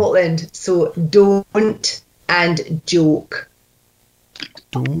Scotland. So don't and joke.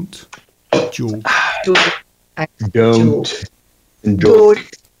 Don't joke.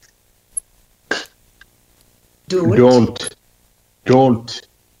 Don't.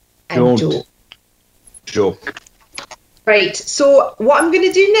 Joke. Right, so what I'm going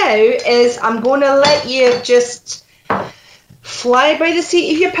to do now is I'm going to let you just fly by the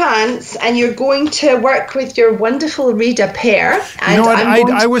seat of your pants, and you're going to work with your wonderful Rita pair. And you know what?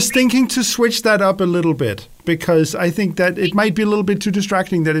 I was thinking to switch that up a little bit, because I think that it might be a little bit too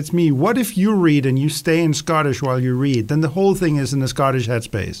distracting that it's me. What if you read and you stay in Scottish while you read? Then the whole thing is in a Scottish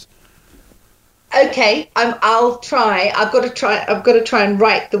headspace. Okay, I'll try. I've got to try and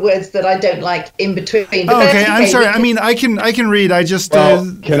write the words that I don't like in between. But okay, I'm sorry. I mean, I can read. I just.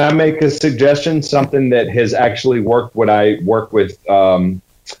 Can I make a suggestion? Something that has actually worked when I work with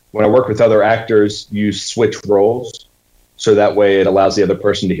other actors. You switch roles, so that way it allows the other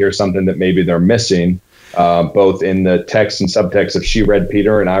person to hear something that maybe they're missing. Both in the text and subtext. If she read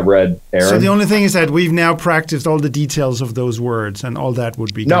Peter and I read Aaron. So the only thing is that we've now practiced all the details of those words, and all that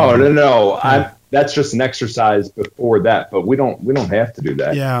would be. No. Yeah. That's just an exercise before that, but we don't have to do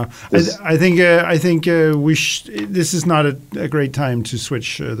that. Yeah, I think this is not a great time to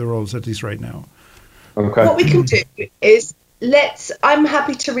switch the roles, at least right now. Okay. What we can do is I'm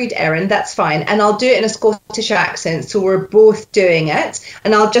happy to read Erin, that's fine, and I'll do it in a Scottish accent, so we're both doing it,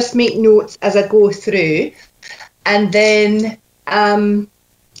 and I'll just make notes as I go through, and then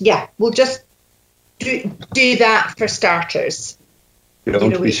we'll just do that for starters.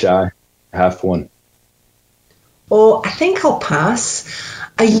 Don't be shy. Half one. Oh, I think I'll pass.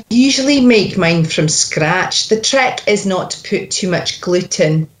 I usually make mine from scratch. The trick is not to put too much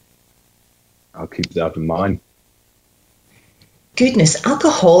gluten. I'll keep that in mind. Goodness,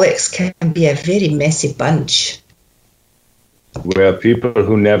 alcoholics can be a very messy bunch. Well, people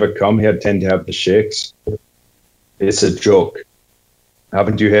who never come here tend to have the shakes. It's a joke.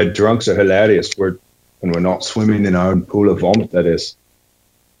 Haven't you heard drunks are hilarious? When we're not swimming in our own pool of vomit, that is.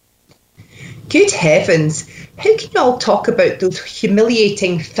 Good heavens, how can you all talk about those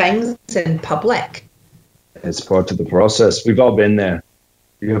humiliating things in public? It's part of the process. We've all been there.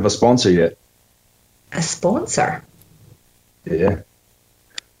 Do you have a sponsor yet? A sponsor? Yeah.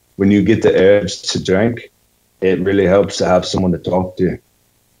 When you get the urge to drink, it really helps to have someone to talk to.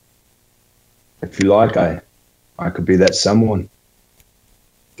 If you like, I could be that someone.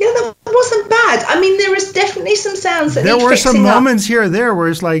 Yeah, then wasn't bad. I mean, there was definitely some sounds that there need were some fixing up. moments here or there where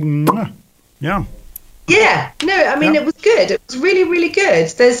it's like, mwah. Yeah. Yeah, no, I mean, Yeah. it was good. It was really, really good.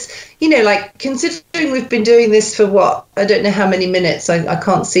 There's, you know, like, considering we've been doing this for what? I don't know how many minutes. I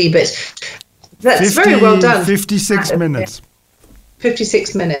can't see, but that's very well done. 56 minutes.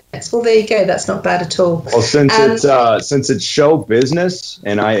 56 minutes. Well, there you go. That's not bad at all. Well, since it's show business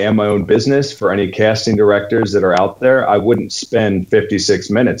and I am my own business, for any casting directors that are out there, I wouldn't spend 56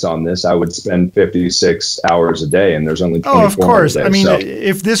 minutes on this. I would spend 56 hours a day, and there's only 24 Oh, of course. hours a day, I mean, so.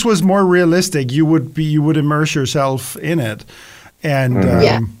 if this was more realistic, you would immerse yourself in it, and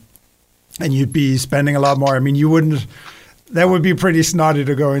Yeah. and you'd be spending a lot more. I mean, you wouldn't. That would be pretty snotty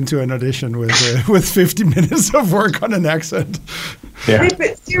to go into an audition with 50 minutes of work on an accent. Yeah. No,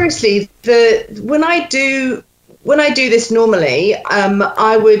 but seriously, when I do this normally,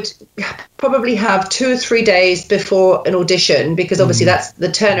 I would probably have 2 or 3 days before an audition, because obviously that's the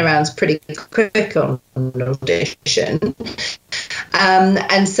turnaround's pretty quick on an audition.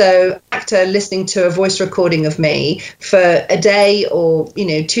 And so actor listening to a voice recording of me for a day or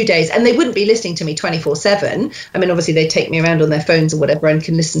 2 days, and they wouldn't be listening to me 24/7. I mean, obviously they take me around on their phones or whatever and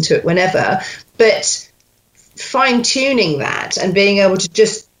can listen to it whenever, but fine tuning that and being able to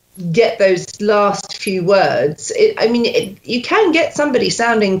just get those last few words, you can get somebody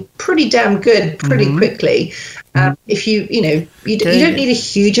sounding pretty damn good pretty quickly. If you don't need a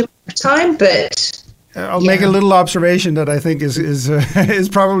huge amount of time, but I'll make a little observation that I think is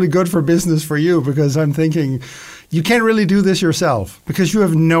probably good for business for you, because I'm thinking you can't really do this yourself because you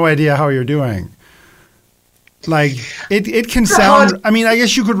have no idea how you're doing. Like it can sound, I mean, I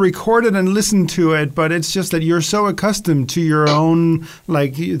guess you could record it and listen to it, but it's just that you're so accustomed to your own,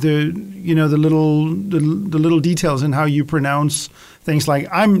 like the little details in how you pronounce things. Like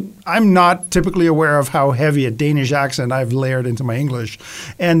I'm not typically aware of how heavy a Danish accent I've layered into my English.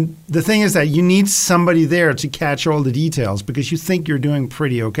 And the thing is that you need somebody there to catch all the details because you think you're doing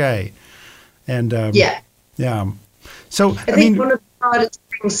pretty okay. And yeah. So I think one of the hardest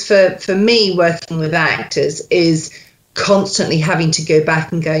things for me working with actors is constantly having to go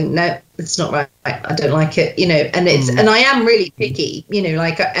back and going, no, it's not right. I don't like it, and it's and I am really picky,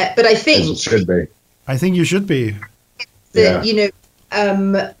 but I think As it should be. I think you should be. That,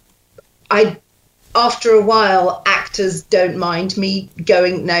 I after a while actors don't mind me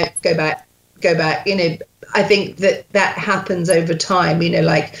going, no, go back. I think that happens over time,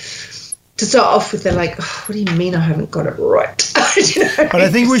 to start off with, they're like, oh, what do you mean I haven't got it right? But I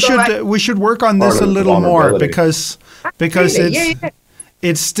think we should work on this a little more because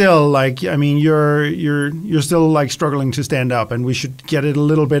it's still like, I mean, you're still like struggling to stand up, and we should get it a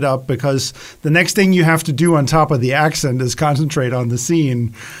little bit up, because the next thing you have to do on top of the accent is concentrate on the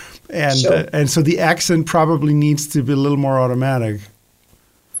scene, and Sure. And so the accent probably needs to be a little more automatic.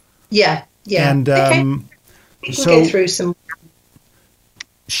 Yeah. And okay. We can go through some.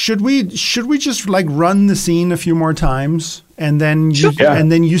 Should we just like run the scene a few more times, and then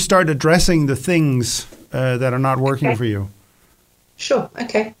you start addressing the things that are not working for you? Sure.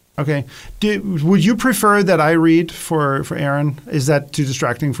 Okay. Okay. Would you prefer that I read for Aaron? Is that too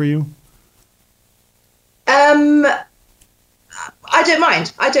distracting for you? I don't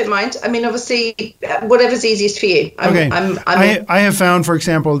mind. I mean, obviously, whatever's easiest for you. I have found, for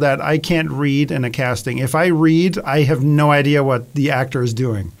example, that I can't read in a casting. If I read, I have no idea what the actor is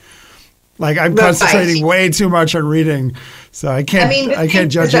doing. Like I'm concentrating way too much on reading, so I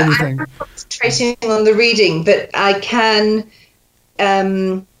can't judge anything. I'm concentrating on the reading, but I can.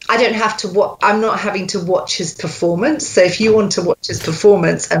 I don't have to I'm not having to watch his performance. So if you want to watch his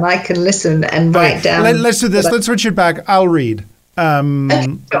performance, and I can listen and write down. Let's do this. Let's switch it back. I'll read.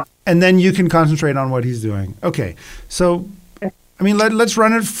 Sure. And then you can concentrate on what he's doing. Okay. So, I mean, let's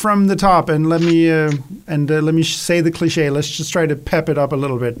run it from the top, and let me say the cliche. Let's just try to pep it up a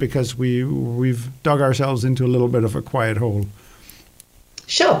little bit, because we've dug ourselves into a little bit of a quiet hole.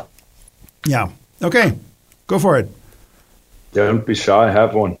 Sure. Yeah. Okay. Go for it. Don't be shy.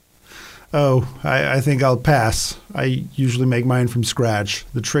 Have one. Oh, I think I'll pass. I usually make mine from scratch.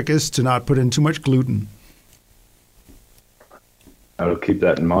 The trick is to not put in too much gluten. I'll keep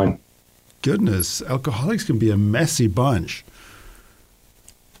that in mind. Goodness, alcoholics can be a messy bunch.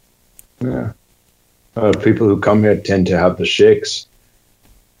 Yeah. People who come here tend to have the shakes.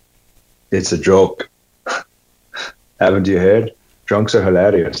 It's a joke. Haven't you heard? Drunks are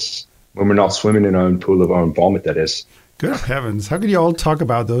hilarious. When we're not swimming in our own pool of our own vomit, that is. Good heavens. How could you all talk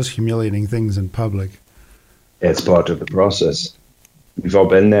about those humiliating things in public? It's part of the process. We've all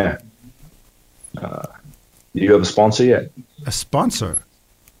been there. You have a sponsor yet? A sponsor?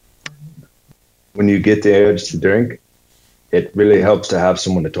 When you get the urge to drink, it really helps to have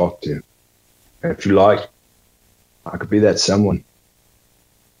someone to talk to. if you like, I could be that someone.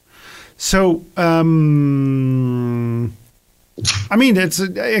 So, I mean, this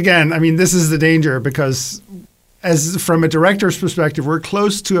is the danger, because as from a director's perspective, we're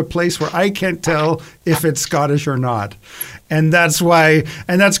close to a place where I can't tell if it's Scottish or not. And that's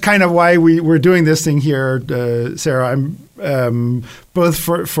kind of why we're doing this thing here, Sarah. I'm both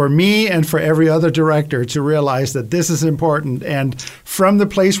for me and for every other director to realize that this is important. And from the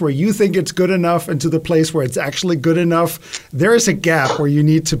place where you think it's good enough and to the place where it's actually good enough, there is a gap where you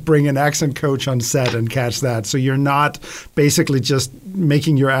need to bring an accent coach on set and catch that. So you're not basically just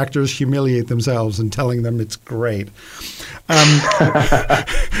making your actors humiliate themselves and telling them it's great.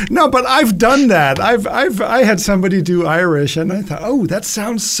 No, but I've done that. I had somebody do Irish, and I thought, oh, that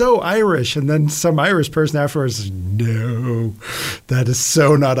sounds so Irish. And then some Irish person afterwards says, no, that is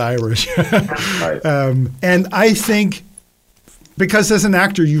so not Irish. Right. And I think because as an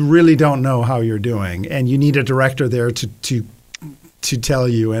actor, you really don't know how you're doing, and you need a director there to tell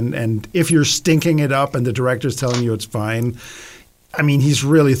you. And if you're stinking it up and the director's telling you it's fine, I mean, he's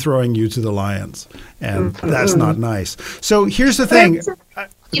really throwing you to the lions, and that's not nice. So here's the thing.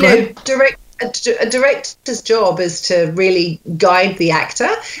 A director's job is to really guide the actor,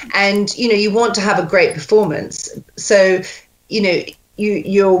 and, you want to have a great performance. So,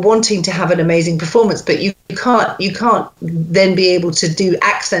 you're wanting to have an amazing performance, but you can't then be able to do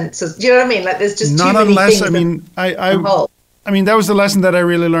accents. Do you know what I mean? Like, there's just not too many unless, things. I mean, that was the lesson that I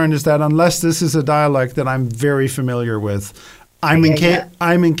really learned, is that unless this is a dialect that I'm very familiar with, I'm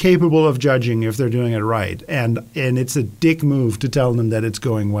incapable of judging if they're doing it right. And it's a dick move to tell them that it's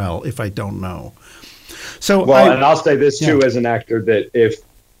going well if I don't know. So and I'll say this too, as an actor, that if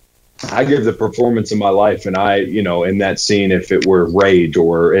I give the performance of my life, and I, in that scene, if it were rage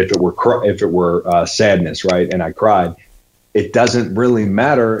or if it were sadness, right, and I cried, it doesn't really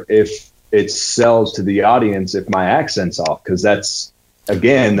matter if it sells to the audience if my accent's off, because that's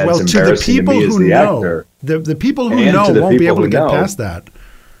embarrassing to me as the actor. The people who know won't be able to get past that.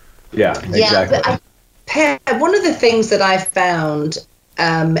 Yeah, exactly. But one of the things that I've found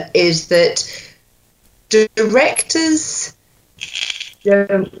is that directors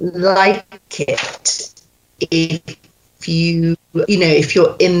don't like it if you're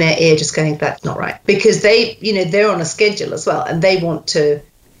in their ear just going, that's not right, because they're on a schedule as well, and they want to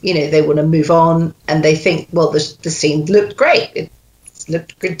move on, and they think, well, the scene looked great. It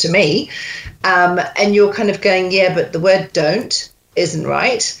looked good to me. And you're kind of going, yeah, but the word don't isn't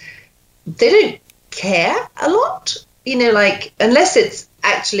right. They don't care a lot, unless it's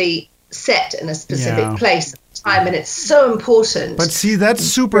actually set in a specific place at the time, and it's so important. But see, that's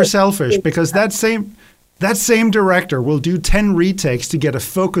super selfish, because that same director will do 10 retakes to get a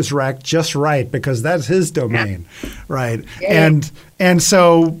focus rack just right, because that's his domain, right? Yeah. And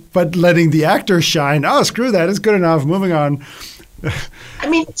so, but letting the actor shine, oh, screw that, it's good enough, moving on. I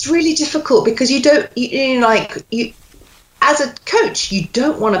mean, it's really difficult, because you as a coach, you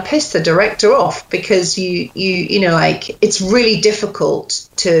don't want to piss the director off, because it's really difficult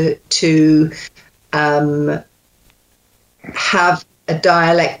to have a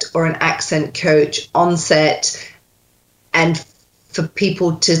dialect or an accent coach on set, and for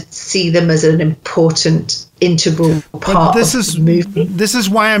people to see them as an important integral part of the movie. This is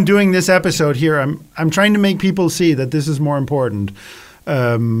why I'm doing this episode here. I'm trying to make people see that this is more important,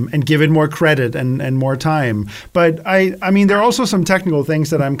 and give it more credit and more time. But I mean, there are also some technical things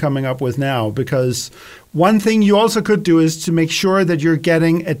that I'm coming up with now, because one thing you also could do is to make sure that you're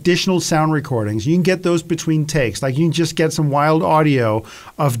getting additional sound recordings. You can get those between takes. Like, you can just get some wild audio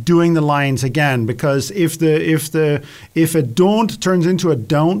of doing the lines again, because if a don't turns into a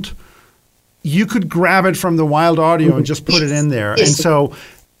don't, you could grab it from the wild audio and just put it in there. And so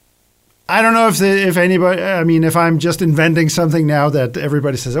I don't know if anybody, I mean, if I'm just inventing something now that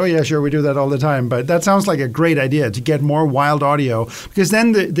everybody says, oh, yeah, sure, we do that all the time. But that sounds like a great idea, to get more wild audio, because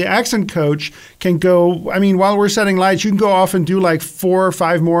then the accent coach can go, I mean, while we're setting lights, you can go off and do like 4 or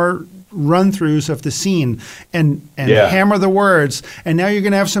 5 more run-throughs of the scene and hammer the words. And now you're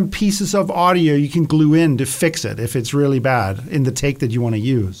going to have some pieces of audio you can glue in to fix it if it's really bad in the take that you want to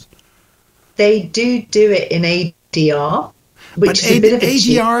use. They do it in ADR. But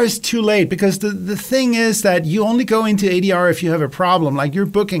ADR is too late, because the thing is that you only go into ADR if you have a problem. Like, you're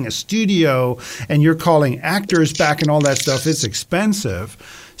booking a studio and you're calling actors back and all that stuff. It's expensive.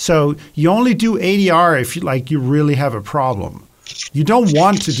 So you only do ADR if you really have a problem. You don't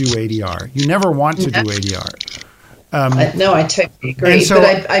want to do ADR. You never want to do ADR. No, I totally agree. And so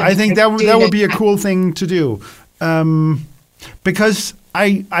but I think that would be a cool thing to do. Because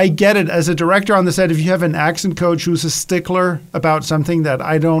I get it as a director on the set. If you have an accent coach who's a stickler about something that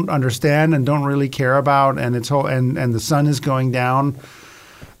I don't understand and don't really care about, and and the sun is going down,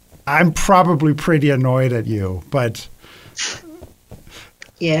 I'm probably pretty annoyed at you. But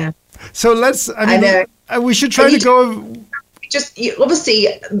yeah. So I know. We should try to go. Obviously,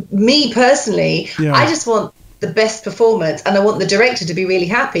 me personally, yeah. I just want the best performance, and I want the director to be really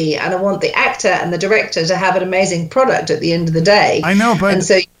happy, and I want the actor and the director to have an amazing product at the end of the day. I know, but and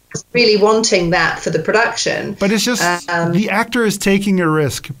so you're really wanting that for the production. But it's just the actor is taking a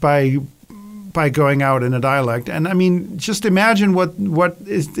risk by going out in a dialect, and I mean, just imagine what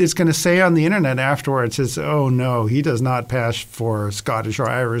it's going to say on the internet afterwards. It's, oh no, he does not pass for Scottish or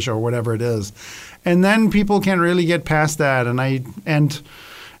Irish or whatever it is, and then people can't really get past that, and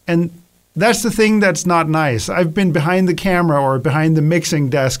that's the thing that's not nice. I've been behind the camera or behind the mixing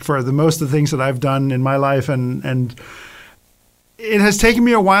desk for most of the things that I've done in my life, and it has taken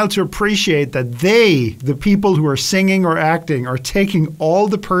me a while to appreciate that the people who are singing or acting, are taking all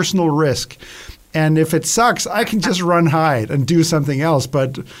the personal risk. And if it sucks, I can just run hide and do something else.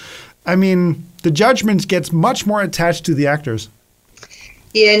 But, I mean, the judgment gets much more attached to the actors.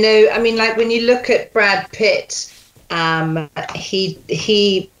 Yeah, no, I mean, like when you look at Brad Pitt, I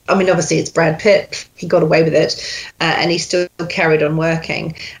mean, obviously it's Brad Pitt. He got away with it, and he still carried on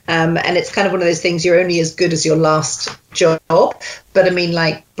working. And it's kind of one of those things, you're only as good as your last job. But I mean,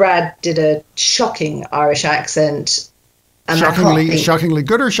 like, Brad did a shocking Irish accent. Shockingly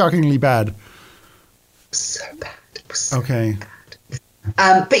good or shockingly bad? So bad. It was so okay.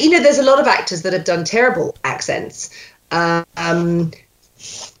 bad. But, you know, there's a lot of actors that have done terrible accents. I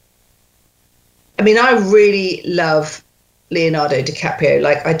mean, I really love Leonardo DiCaprio.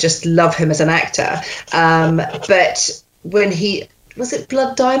 Like, I just love him as an actor. But when was it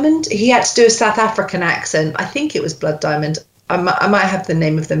Blood Diamond? He had to do a South African accent. I think it was Blood Diamond. I might have the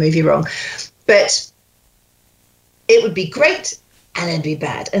name of the movie wrong. But it would be great, and then it'd be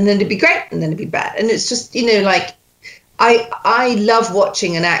bad. And then it'd be great, and then it'd be bad. And it's just, you know, like, I love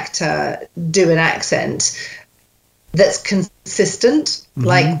watching an actor do an accent that's consistent. Mm-hmm.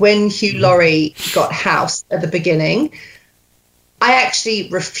 Like when Hugh Laurie got House at the beginning, I actually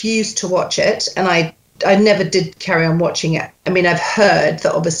refused to watch it, and I never did carry on watching it. I mean, I've heard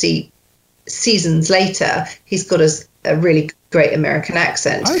that obviously seasons later he's got a really great American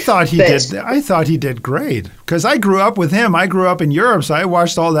accent. I thought he did great, because I grew up with him. I grew up in Europe, so I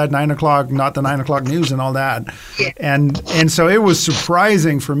watched all that 9 o'clock, not the 9 o'clock news and all that. Yeah. And so it was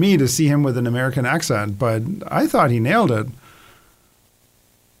surprising for me to see him with an American accent, but I thought he nailed it.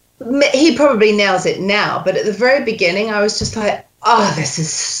 He probably nails it now, but at the very beginning I was just like, oh, this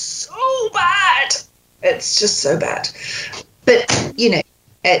is so bad. It's just so bad. But, you know,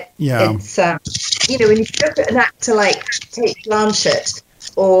 it's, you know, when you look at an actor like Kate Blanchett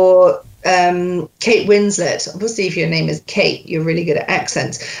or Kate Winslet, obviously if your name is Kate, you're really good at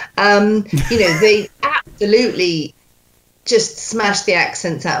accents. You know, they absolutely just smash the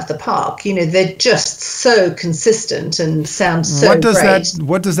accents out of the park. You know, they're just so consistent and sound so great.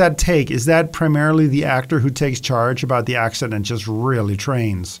 What does that take? Is that primarily the actor who takes charge about the accent and just really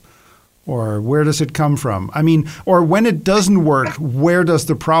trains? Or where does it come from? I mean, or when it doesn't work, where does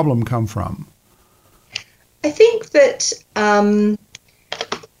the problem come from? I think that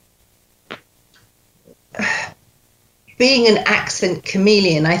being an accent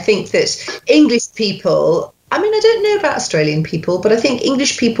chameleon, I think that English people, I mean, I don't know about Australian people, but I think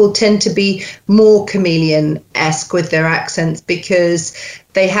English people tend to be more chameleon-esque with their accents because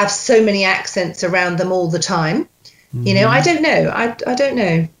they have so many accents around them all the time. Mm-hmm. You know, I don't know. I don't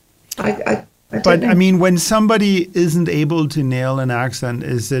know. I don't know. I mean, when somebody isn't able to nail an accent,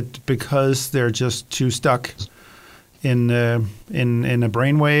 is it because they're just too stuck in a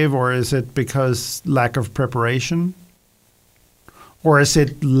brainwave, or is it because lack of preparation? Or is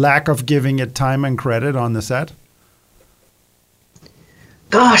it lack of giving it time and credit on the set?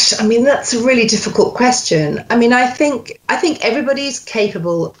 Gosh, I mean, that's a really difficult question. I mean, I think everybody's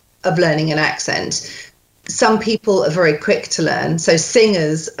capable of learning an accent. Some people are very quick to learn. So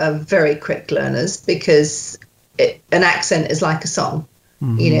singers are very quick learners because an accent is like a song.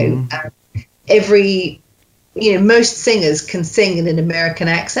 Mm-hmm. You know, most singers can sing in an American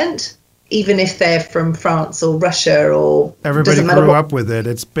accent, even if they're from France or Russia or everybody grew up with it.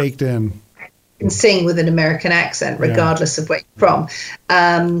 It's baked in. Can sing with an American accent, regardless of where you're from.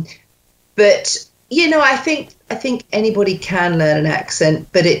 But you know, I think anybody can learn an accent,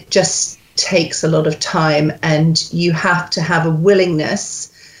 but it just takes a lot of time, and you have to have a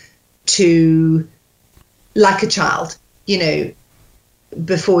willingness to, like a child, you know,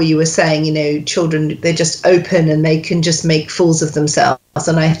 before you were saying, children, they're just open and they can just make fools of themselves.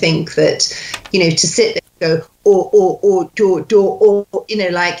 And I think that, to sit there and go,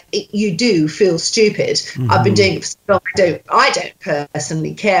 you do feel stupid. Mm-hmm. I've been doing it for so long. I don't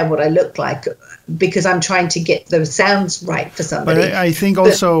personally care what I look like because I'm trying to get those sounds right for somebody. But I think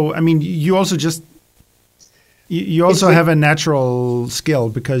also, you also just, you also have a natural skill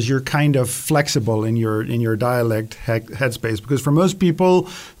because you're kind of flexible in your dialect headspace. Because for most people,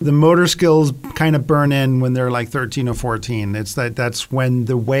 the motor skills kind of burn in when they're like 13 or 14. That's when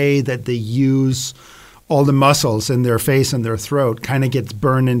the way that they use all the muscles in their face and their throat kind of gets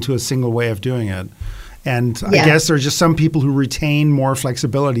burned into a single way of doing it. And I guess there's just some people who retain more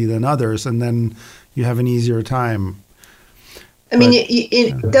flexibility than others, and then you have an easier time.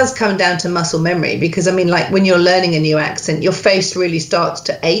 It does come down to muscle memory because, like when you're learning a new accent, your face really starts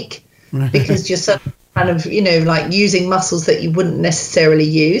to ache because you're sort of kind of, like using muscles that you wouldn't necessarily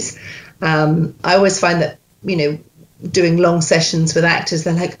use. I always find that, doing long sessions with actors,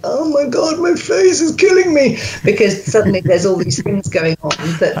 they're like, oh my God, my face is killing me because suddenly there's all these things going on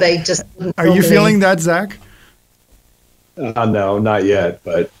that they just wouldn't Are you feeling that, Zach? No, not yet.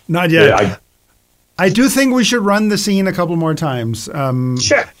 But not yet. Yeah, I do think we should run the scene a couple more times.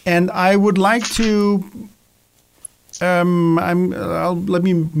 Sure. And I would like to. Let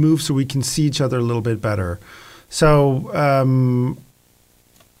me move so we can see each other a little bit better. So,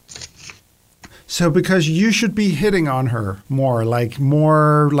 because you should be hitting on her more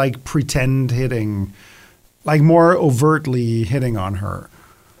like pretend hitting, like more overtly hitting on her.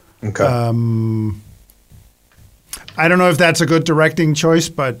 Okay. I don't know if that's a good directing choice,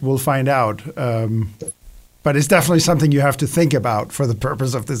 but we'll find out. But it's definitely something you have to think about for the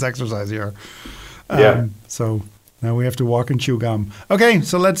purpose of this exercise here. So now we have to walk and chew gum. Okay,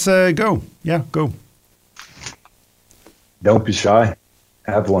 so let's go. Yeah, go. Don't be shy.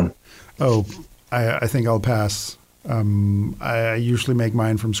 Have one. Oh, I think I'll pass. I usually make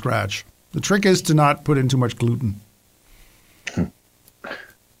mine from scratch. The trick is to not put in too much gluten.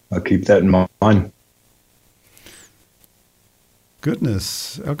 I'll keep that in mind.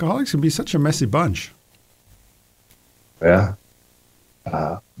 Goodness, alcoholics can be such a messy bunch. Yeah.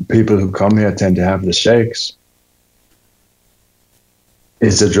 People who come here tend to have the shakes.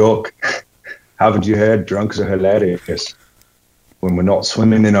 It's a joke. Haven't you heard drunks are hilarious? When we're not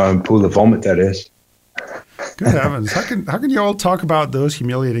swimming in our own pool of vomit, that is. Good heavens. How can you all talk about those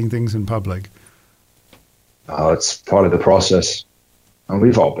humiliating things in public? Oh, it's part of the process. And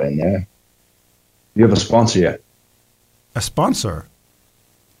we've all been there. You have a sponsor yet? A sponsor?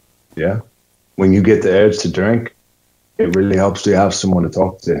 Yeah. When you get the urge to drink, it really helps to have someone to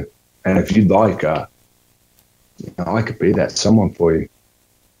talk to. And if you'd like, I could be that someone for you.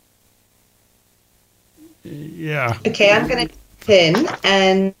 Yeah. Okay, I'm going to pin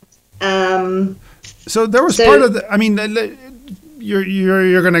and. So there was part of the.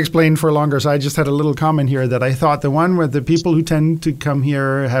 You're going to explain for longer. So I just had a little comment here that I thought the one where the people who tend to come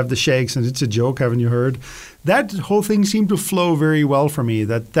here have the shakes and it's a joke. Haven't you heard? That whole thing seemed to flow very well for me.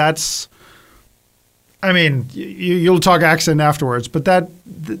 That's. You'll talk accent afterwards, but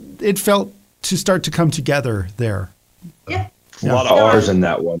it felt to start to come together there. Yeah. A lot of R's in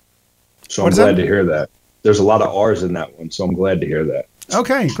that one. So I'm glad to hear that. There's a lot of R's in that one, so I'm glad to hear that.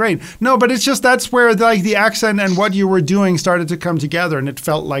 Okay, great. No, but it's just that's where the accent and what you were doing started to come together, and it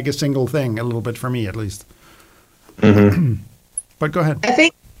felt like a single thing, a little bit for me at least. Mm-hmm. But go ahead. I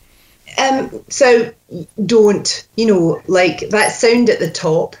think, so don't, like that sound at the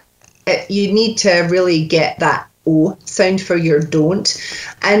top, you need to really get that O sound for your don't.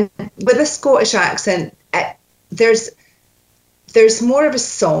 And with a Scottish accent, there's more of a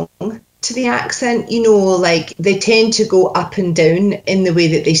song to the accent, like they tend to go up and down in the way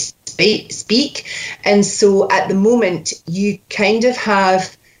that they speak. And so at the moment, you kind of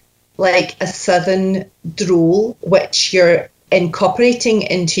have like a southern drawl, which you're incorporating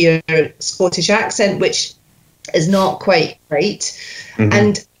into your Scottish accent, which is not quite right. Mm-hmm.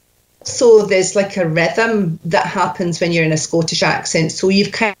 And so there's like a rhythm that happens when you're in a Scottish accent. So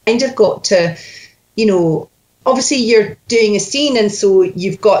you've kind of got to, obviously you're doing a scene, and so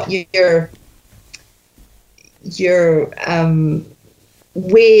you've got your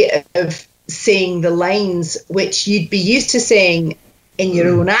way of saying the lines which you'd be used to saying in your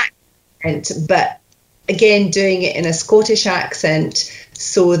own accent, but again doing it in a Scottish accent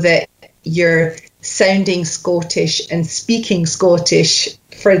so that you're sounding Scottish and speaking Scottish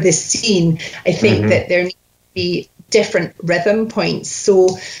for this scene. I think that there need to be different rhythm points.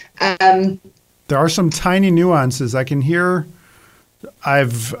 So there are some tiny nuances I can hear.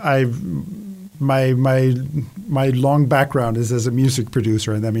 I've my long background is as a music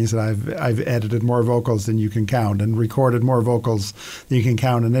producer, and that means that I've edited more vocals than you can count and recorded more vocals than you can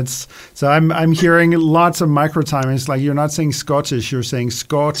count. And I'm hearing lots of microtimings. Like, you're not saying Scottish, you're saying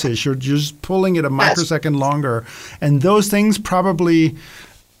Scottish. You're just pulling it a microsecond longer, and those things probably.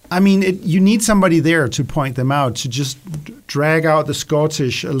 I mean, you need somebody there to point them out, to just drag out the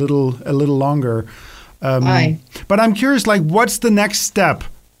Scottish a little longer. But I'm curious, like, what's the next step?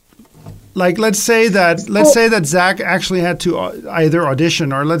 Like, let's say that Zach actually had to either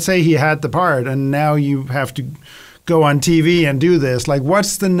audition, or let's say he had the part and now you have to go on TV and do this. Like,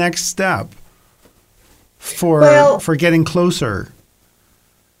 what's the next step for getting closer?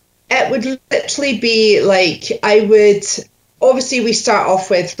 It would literally be like, obviously we start off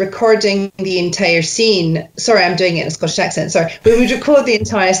with recording the entire scene. Sorry, I'm doing it in a Scottish accent. Sorry. We would record the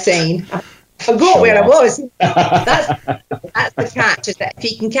entire scene. I forgot where I was. That's the catch, is that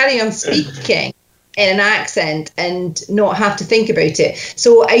if you can carry on speaking in an accent and not have to think about it.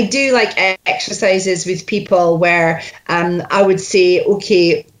 So I do like exercises with people where I would say,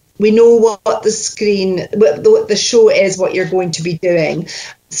 okay, we know what the show is, what you're going to be doing.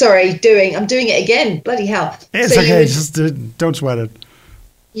 I'm doing it again. Bloody hell. It's okay. Just don't sweat it.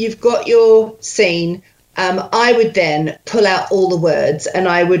 You've got your scene. I would then pull out all the words and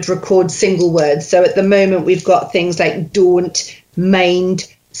I would record single words. So at the moment we've got things like don't,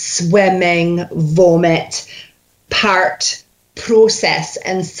 mind, swimming, vomit, part, process,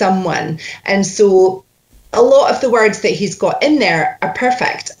 and someone. And so a lot of the words that he's got in there are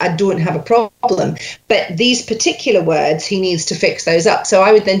perfect. I don't have a problem. But these particular words, he needs to fix those up. So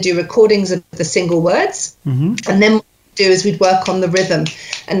I would then do recordings of the single words. Mm-hmm. And then what we'd do is we'd work on the rhythm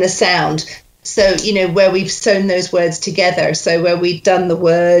and the sound. So, where we've sewn those words together. So where we've done the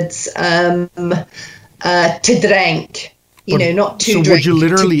words to drink, not to drink. So would you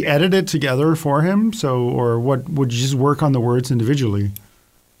literally edit it together for him? Or what, would you just work on the words individually?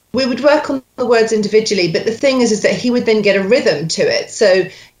 We would work on the words individually. But the thing is that he would then get a rhythm to it. So,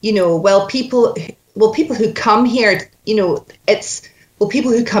 people who come here,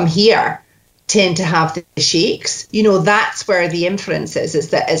 people who come here tend to have the shakes. That's where the inference is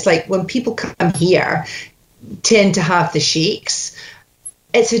that it's like when people come here tend to have the shakes.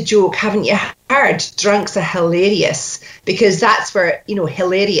 It's a joke. Haven't you heard? Drunks are hilarious, because that's where,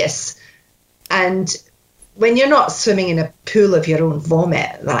 hilarious. And when you're not swimming in a pool of your own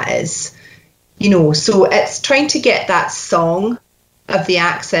vomit, that is, so it's trying to get that song of the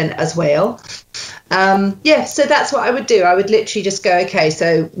accent as well. So that's what I would do. I would literally just go, okay,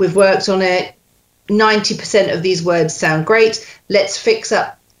 so we've worked on it. 90% of these words sound great. Let's fix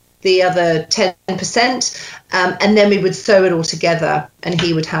up the other 10%. And then we would sew it all together and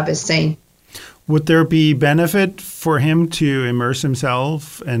he would have his scene. Would there be benefit for him to immerse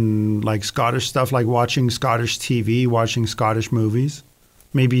himself in like Scottish stuff, like watching Scottish TV, watching Scottish movies?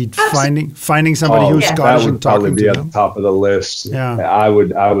 Maybe finding somebody who's Scottish and talking to them? That would probably be at the top of the list. Yeah. I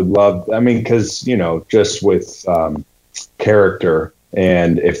would love, because, just with character,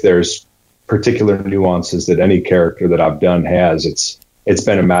 and if there's particular nuances that any character that I've done has, it's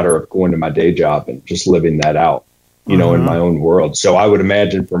been a matter of going to my day job and just living that out, in my own world. So I would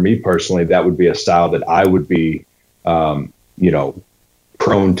imagine for me personally, that would be a style that I would be, prone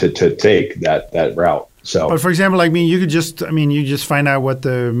to take that route. So, but for example, like me, you just find out what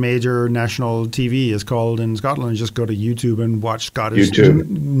the major national TV is called in Scotland and just go to YouTube and watch Scottish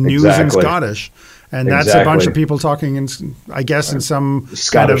news in Scottish. And that's a bunch of people talking in some Scottish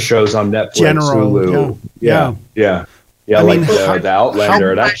kind of shows on Netflix, general, Hulu. Yeah. The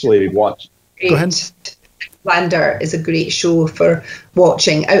Outlander. I'd actually watch. Go ahead. Outlander is a great show for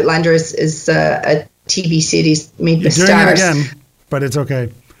watching. Outlander is a TV series made by Starz. You're doing it again, but it's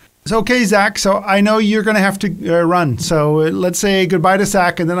okay. It's okay, Zach. So I know you're going to have to run. So let's say goodbye to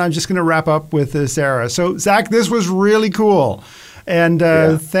Zach, and then I'm just going to wrap up with Sarah. So Zach, this was really cool. And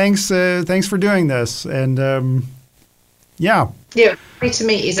thanks for doing this. And Yeah, great to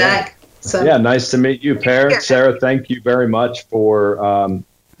meet you, Zach. So. Yeah, nice to meet you, Per. Sarah, thank you very much for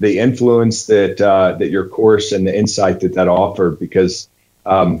the influence that your course and the insight that offered, because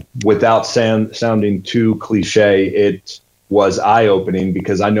without sounding too cliche, it was eye-opening,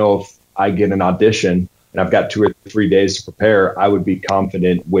 because I know if I get an audition and I've got 2 or 3 days to prepare, I would be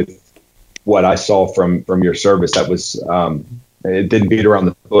confident with what I saw from your service. That was it didn't beat around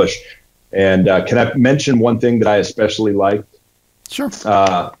the bush. And can I mention one thing that I especially liked? Sure.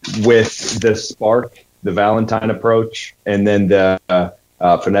 With the Spark, the Valentine approach, and then the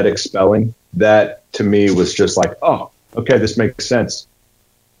phonetic spelling, that to me was just like, oh, okay, this makes sense.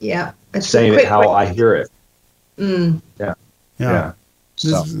 Yeah. Saying it how I hear it. Mm. Yeah.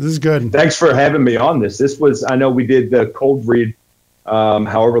 So, this is good. thanks for having me on this. I know we did the cold read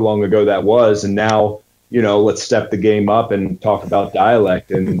however long ago that was, and now, let's step the game up and talk about dialect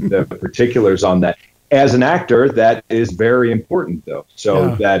and the particulars on that. As an actor, that is very important, though.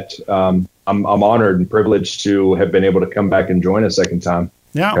 So that I'm honored and privileged to have been able to come back and join a second time.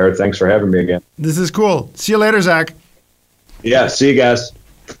 Yeah. Eric, thanks for having me again. This is cool. See you later, Zach. Yeah, see you guys.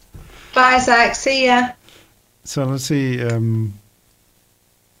 Bye, Zach. See ya. So let's see.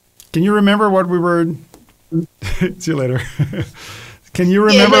 Can you remember what we were... See you later. Can you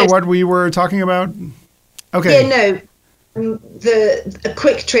remember what we were talking about? Okay. Yeah, no. A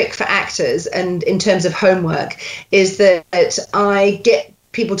quick trick for actors and in terms of homework is that I get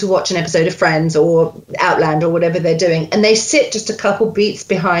people to watch an episode of Friends or Outlander or whatever they're doing, and they sit just a couple beats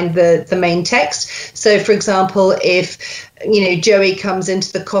behind the main text. So, for example, if Joey comes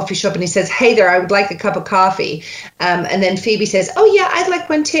into the coffee shop and he says, "Hey there, I would like a cup of coffee," and then Phoebe says, "Oh yeah, I'd like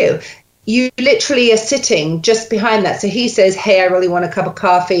one too." You literally are sitting just behind that. So he says, "Hey, I really want a cup of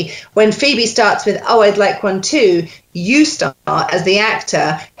coffee." When Phoebe starts with, "Oh, I'd like one too," you start as the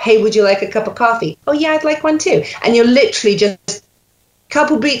actor, "Hey, would you like a cup of coffee?" "Oh yeah, I'd like one too." And you're literally just a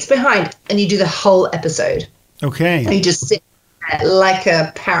couple beats behind, and you do the whole episode. Okay. And you just sit there like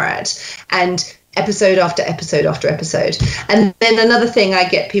a parrot, and episode after episode after episode. And then another thing I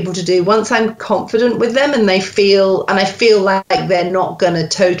get people to do, once I'm confident with them and I feel like they're not going to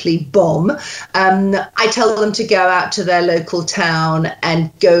totally bomb, I tell them to go out to their local town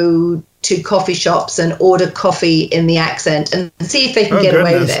and go to coffee shops and order coffee in the accent and see if they can get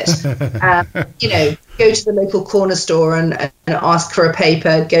away with it. Go to the local corner store and ask for a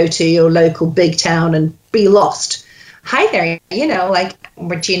paper, go to your local big town and be lost. "Hi there,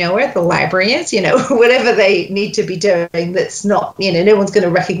 but do you know where the library is?" Whatever they need to be doing that's not, no one's going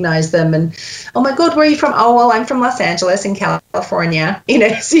to recognize them. And, "Oh my God, where are you from?" "Oh, well, I'm from Los Angeles in California."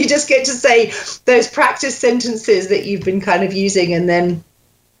 So you just get to say those practice sentences that you've been kind of using. And then,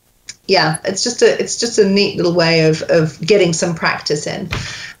 yeah, it's just a neat little way of getting some practice in.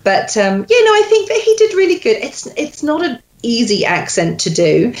 But, I think that he did really good. It's not an easy accent to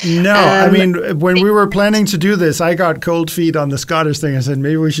do. No, I mean, when we were planning to do this, I got cold feet on the Scottish thing. I said,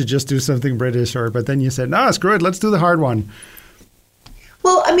 maybe we should just do something British, but then you said, no, screw it, let's do the hard one.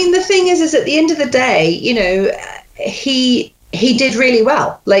 Well, I mean, the thing is at the end of the day, he did really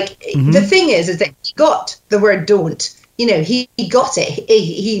well. Like, the thing is that he got the word "don't." He got it.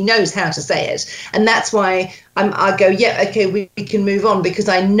 He knows how to say it. And that's why I go, yeah, okay, we can move on, because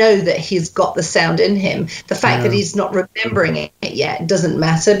I know that he's got the sound in him. The fact that he's not remembering it yet doesn't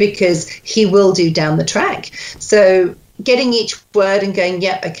matter, because he will do down the track. So getting each word and going,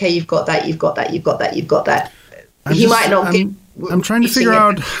 yeah, okay, you've got that, you've got that, you've got that, you've got that. I'm trying to figure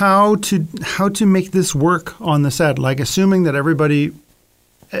out how to make this work on the set, like assuming that everybody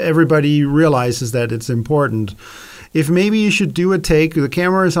realizes that it's important. If maybe you should do a take, the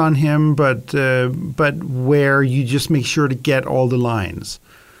camera is on him, but where you just make sure to get all the lines,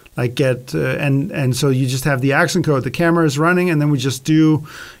 and so you just have the accent code. The camera is running, and then we just do,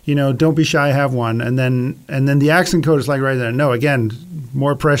 "Don't be shy, have one," and then the accent code is like right there. No, again,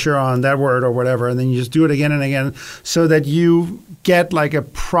 more pressure on that word or whatever, and then you just do it again and again, so that you get like a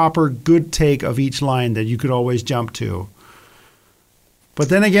proper good take of each line that you could always jump to. But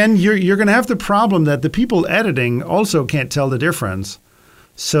then again, you're going to have the problem that the people editing also can't tell the difference.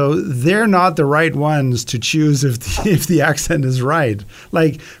 So they're not the right ones to choose if the accent is right.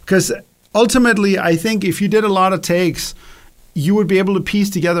 Because ultimately, I think if you did a lot of takes, you would be able to piece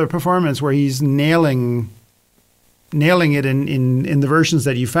together a performance where he's nailing it in the versions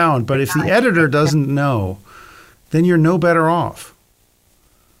that you found. But if the editor doesn't know, then you're no better off.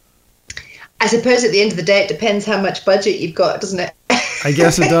 I suppose at the end of the day, it depends how much budget you've got, doesn't it? I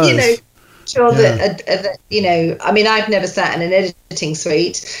guess it does. That I mean, I've never sat in an editing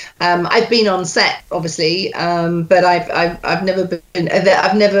suite. I've been on set, obviously, but I've never been.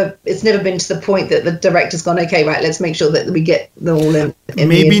 It's never been to the point that the director's gone, okay, right, let's make sure that we get them all in.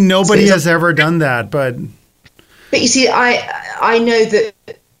 Maybe nobody has ever done that, but you see, I know that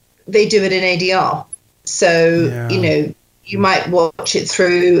they do it in ADR, so you might watch it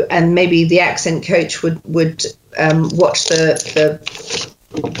through, and maybe the accent coach would watch the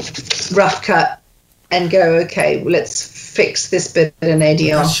rough cut and go, okay, let's fix this bit in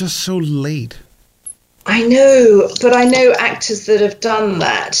ADR. That's just so late. I know, but I know actors that have done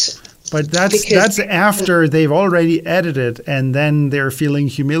that. But that's after they've already edited, and then they're feeling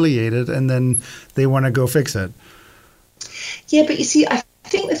humiliated, and then they want to go fix it. Yeah, but you see, I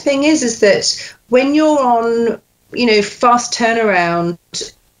think the thing is that when you're on, fast turnaround,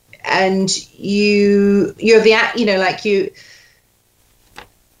 and you're the,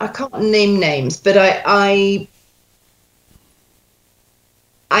 I can't name names, but I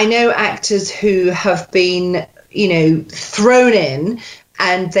know actors who have been, thrown in,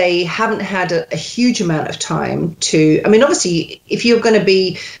 and they haven't had a huge amount of time to. I mean, obviously, if you're going to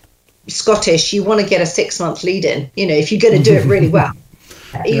be Scottish, you want to get a 6-month lead in. If you're going to do it really well,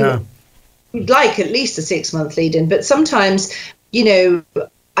 you'd like at least a 6-month lead in. But sometimes, I'm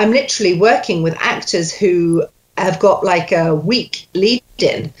literally working with actors who have got like a week lead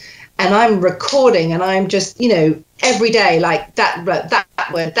in, and I'm recording, and I'm just, every day, like that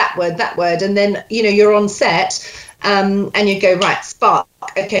word, and then, you're on set, and you go, right, spark,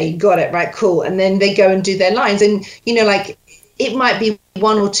 okay, you got it, right, cool, and then they go and do their lines, and, like, it might be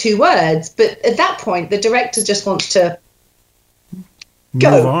 1 or 2 words, but at that point, the director just wants to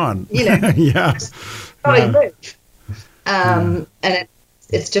move on. Yeah. And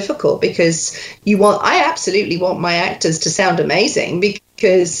it's difficult because I absolutely want my actors to sound amazing,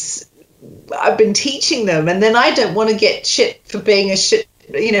 because I've been teaching them, and then I don't want to get shit for being a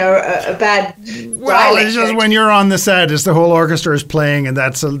bad. Well, it's just when you're on the set, it's the whole orchestra is playing, and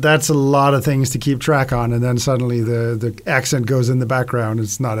that's a lot of things to keep track on, and then suddenly the accent goes in the background.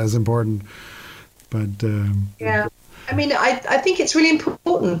 It's not as important, but yeah. I mean, I think it's really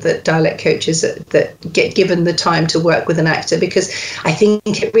important that dialect coaches that get given the time to work with an actor, because I think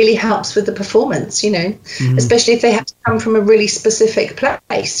it really helps with the performance, especially if they have to come from a really specific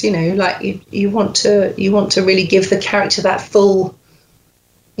place, like you want to really give the character that full,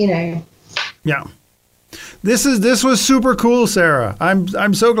 Yeah. This was super cool, Sarah.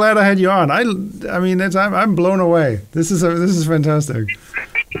 I'm so glad I had you on. I'm blown away. This is fantastic.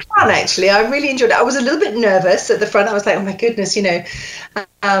 Fun, actually. I really enjoyed it. I was a little bit nervous at the front. I was like, oh my goodness,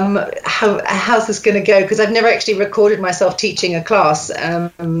 how's this going to go? Because I've never actually recorded myself teaching a class.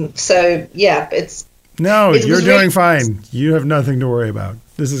 So yeah, you're doing fine. You have nothing to worry about.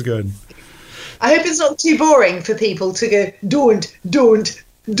 This is good. I hope it's not too boring for people to go, don't.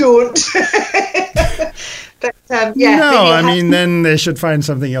 But yeah. No, I mean, then they should find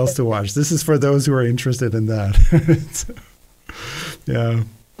something else to watch. This is for those who are interested in that. Yeah.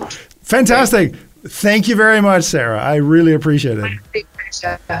 Fantastic. Thank you very much, Sarah. I really appreciate it.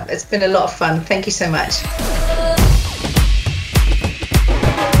 It's been a lot of fun. Thank you so much.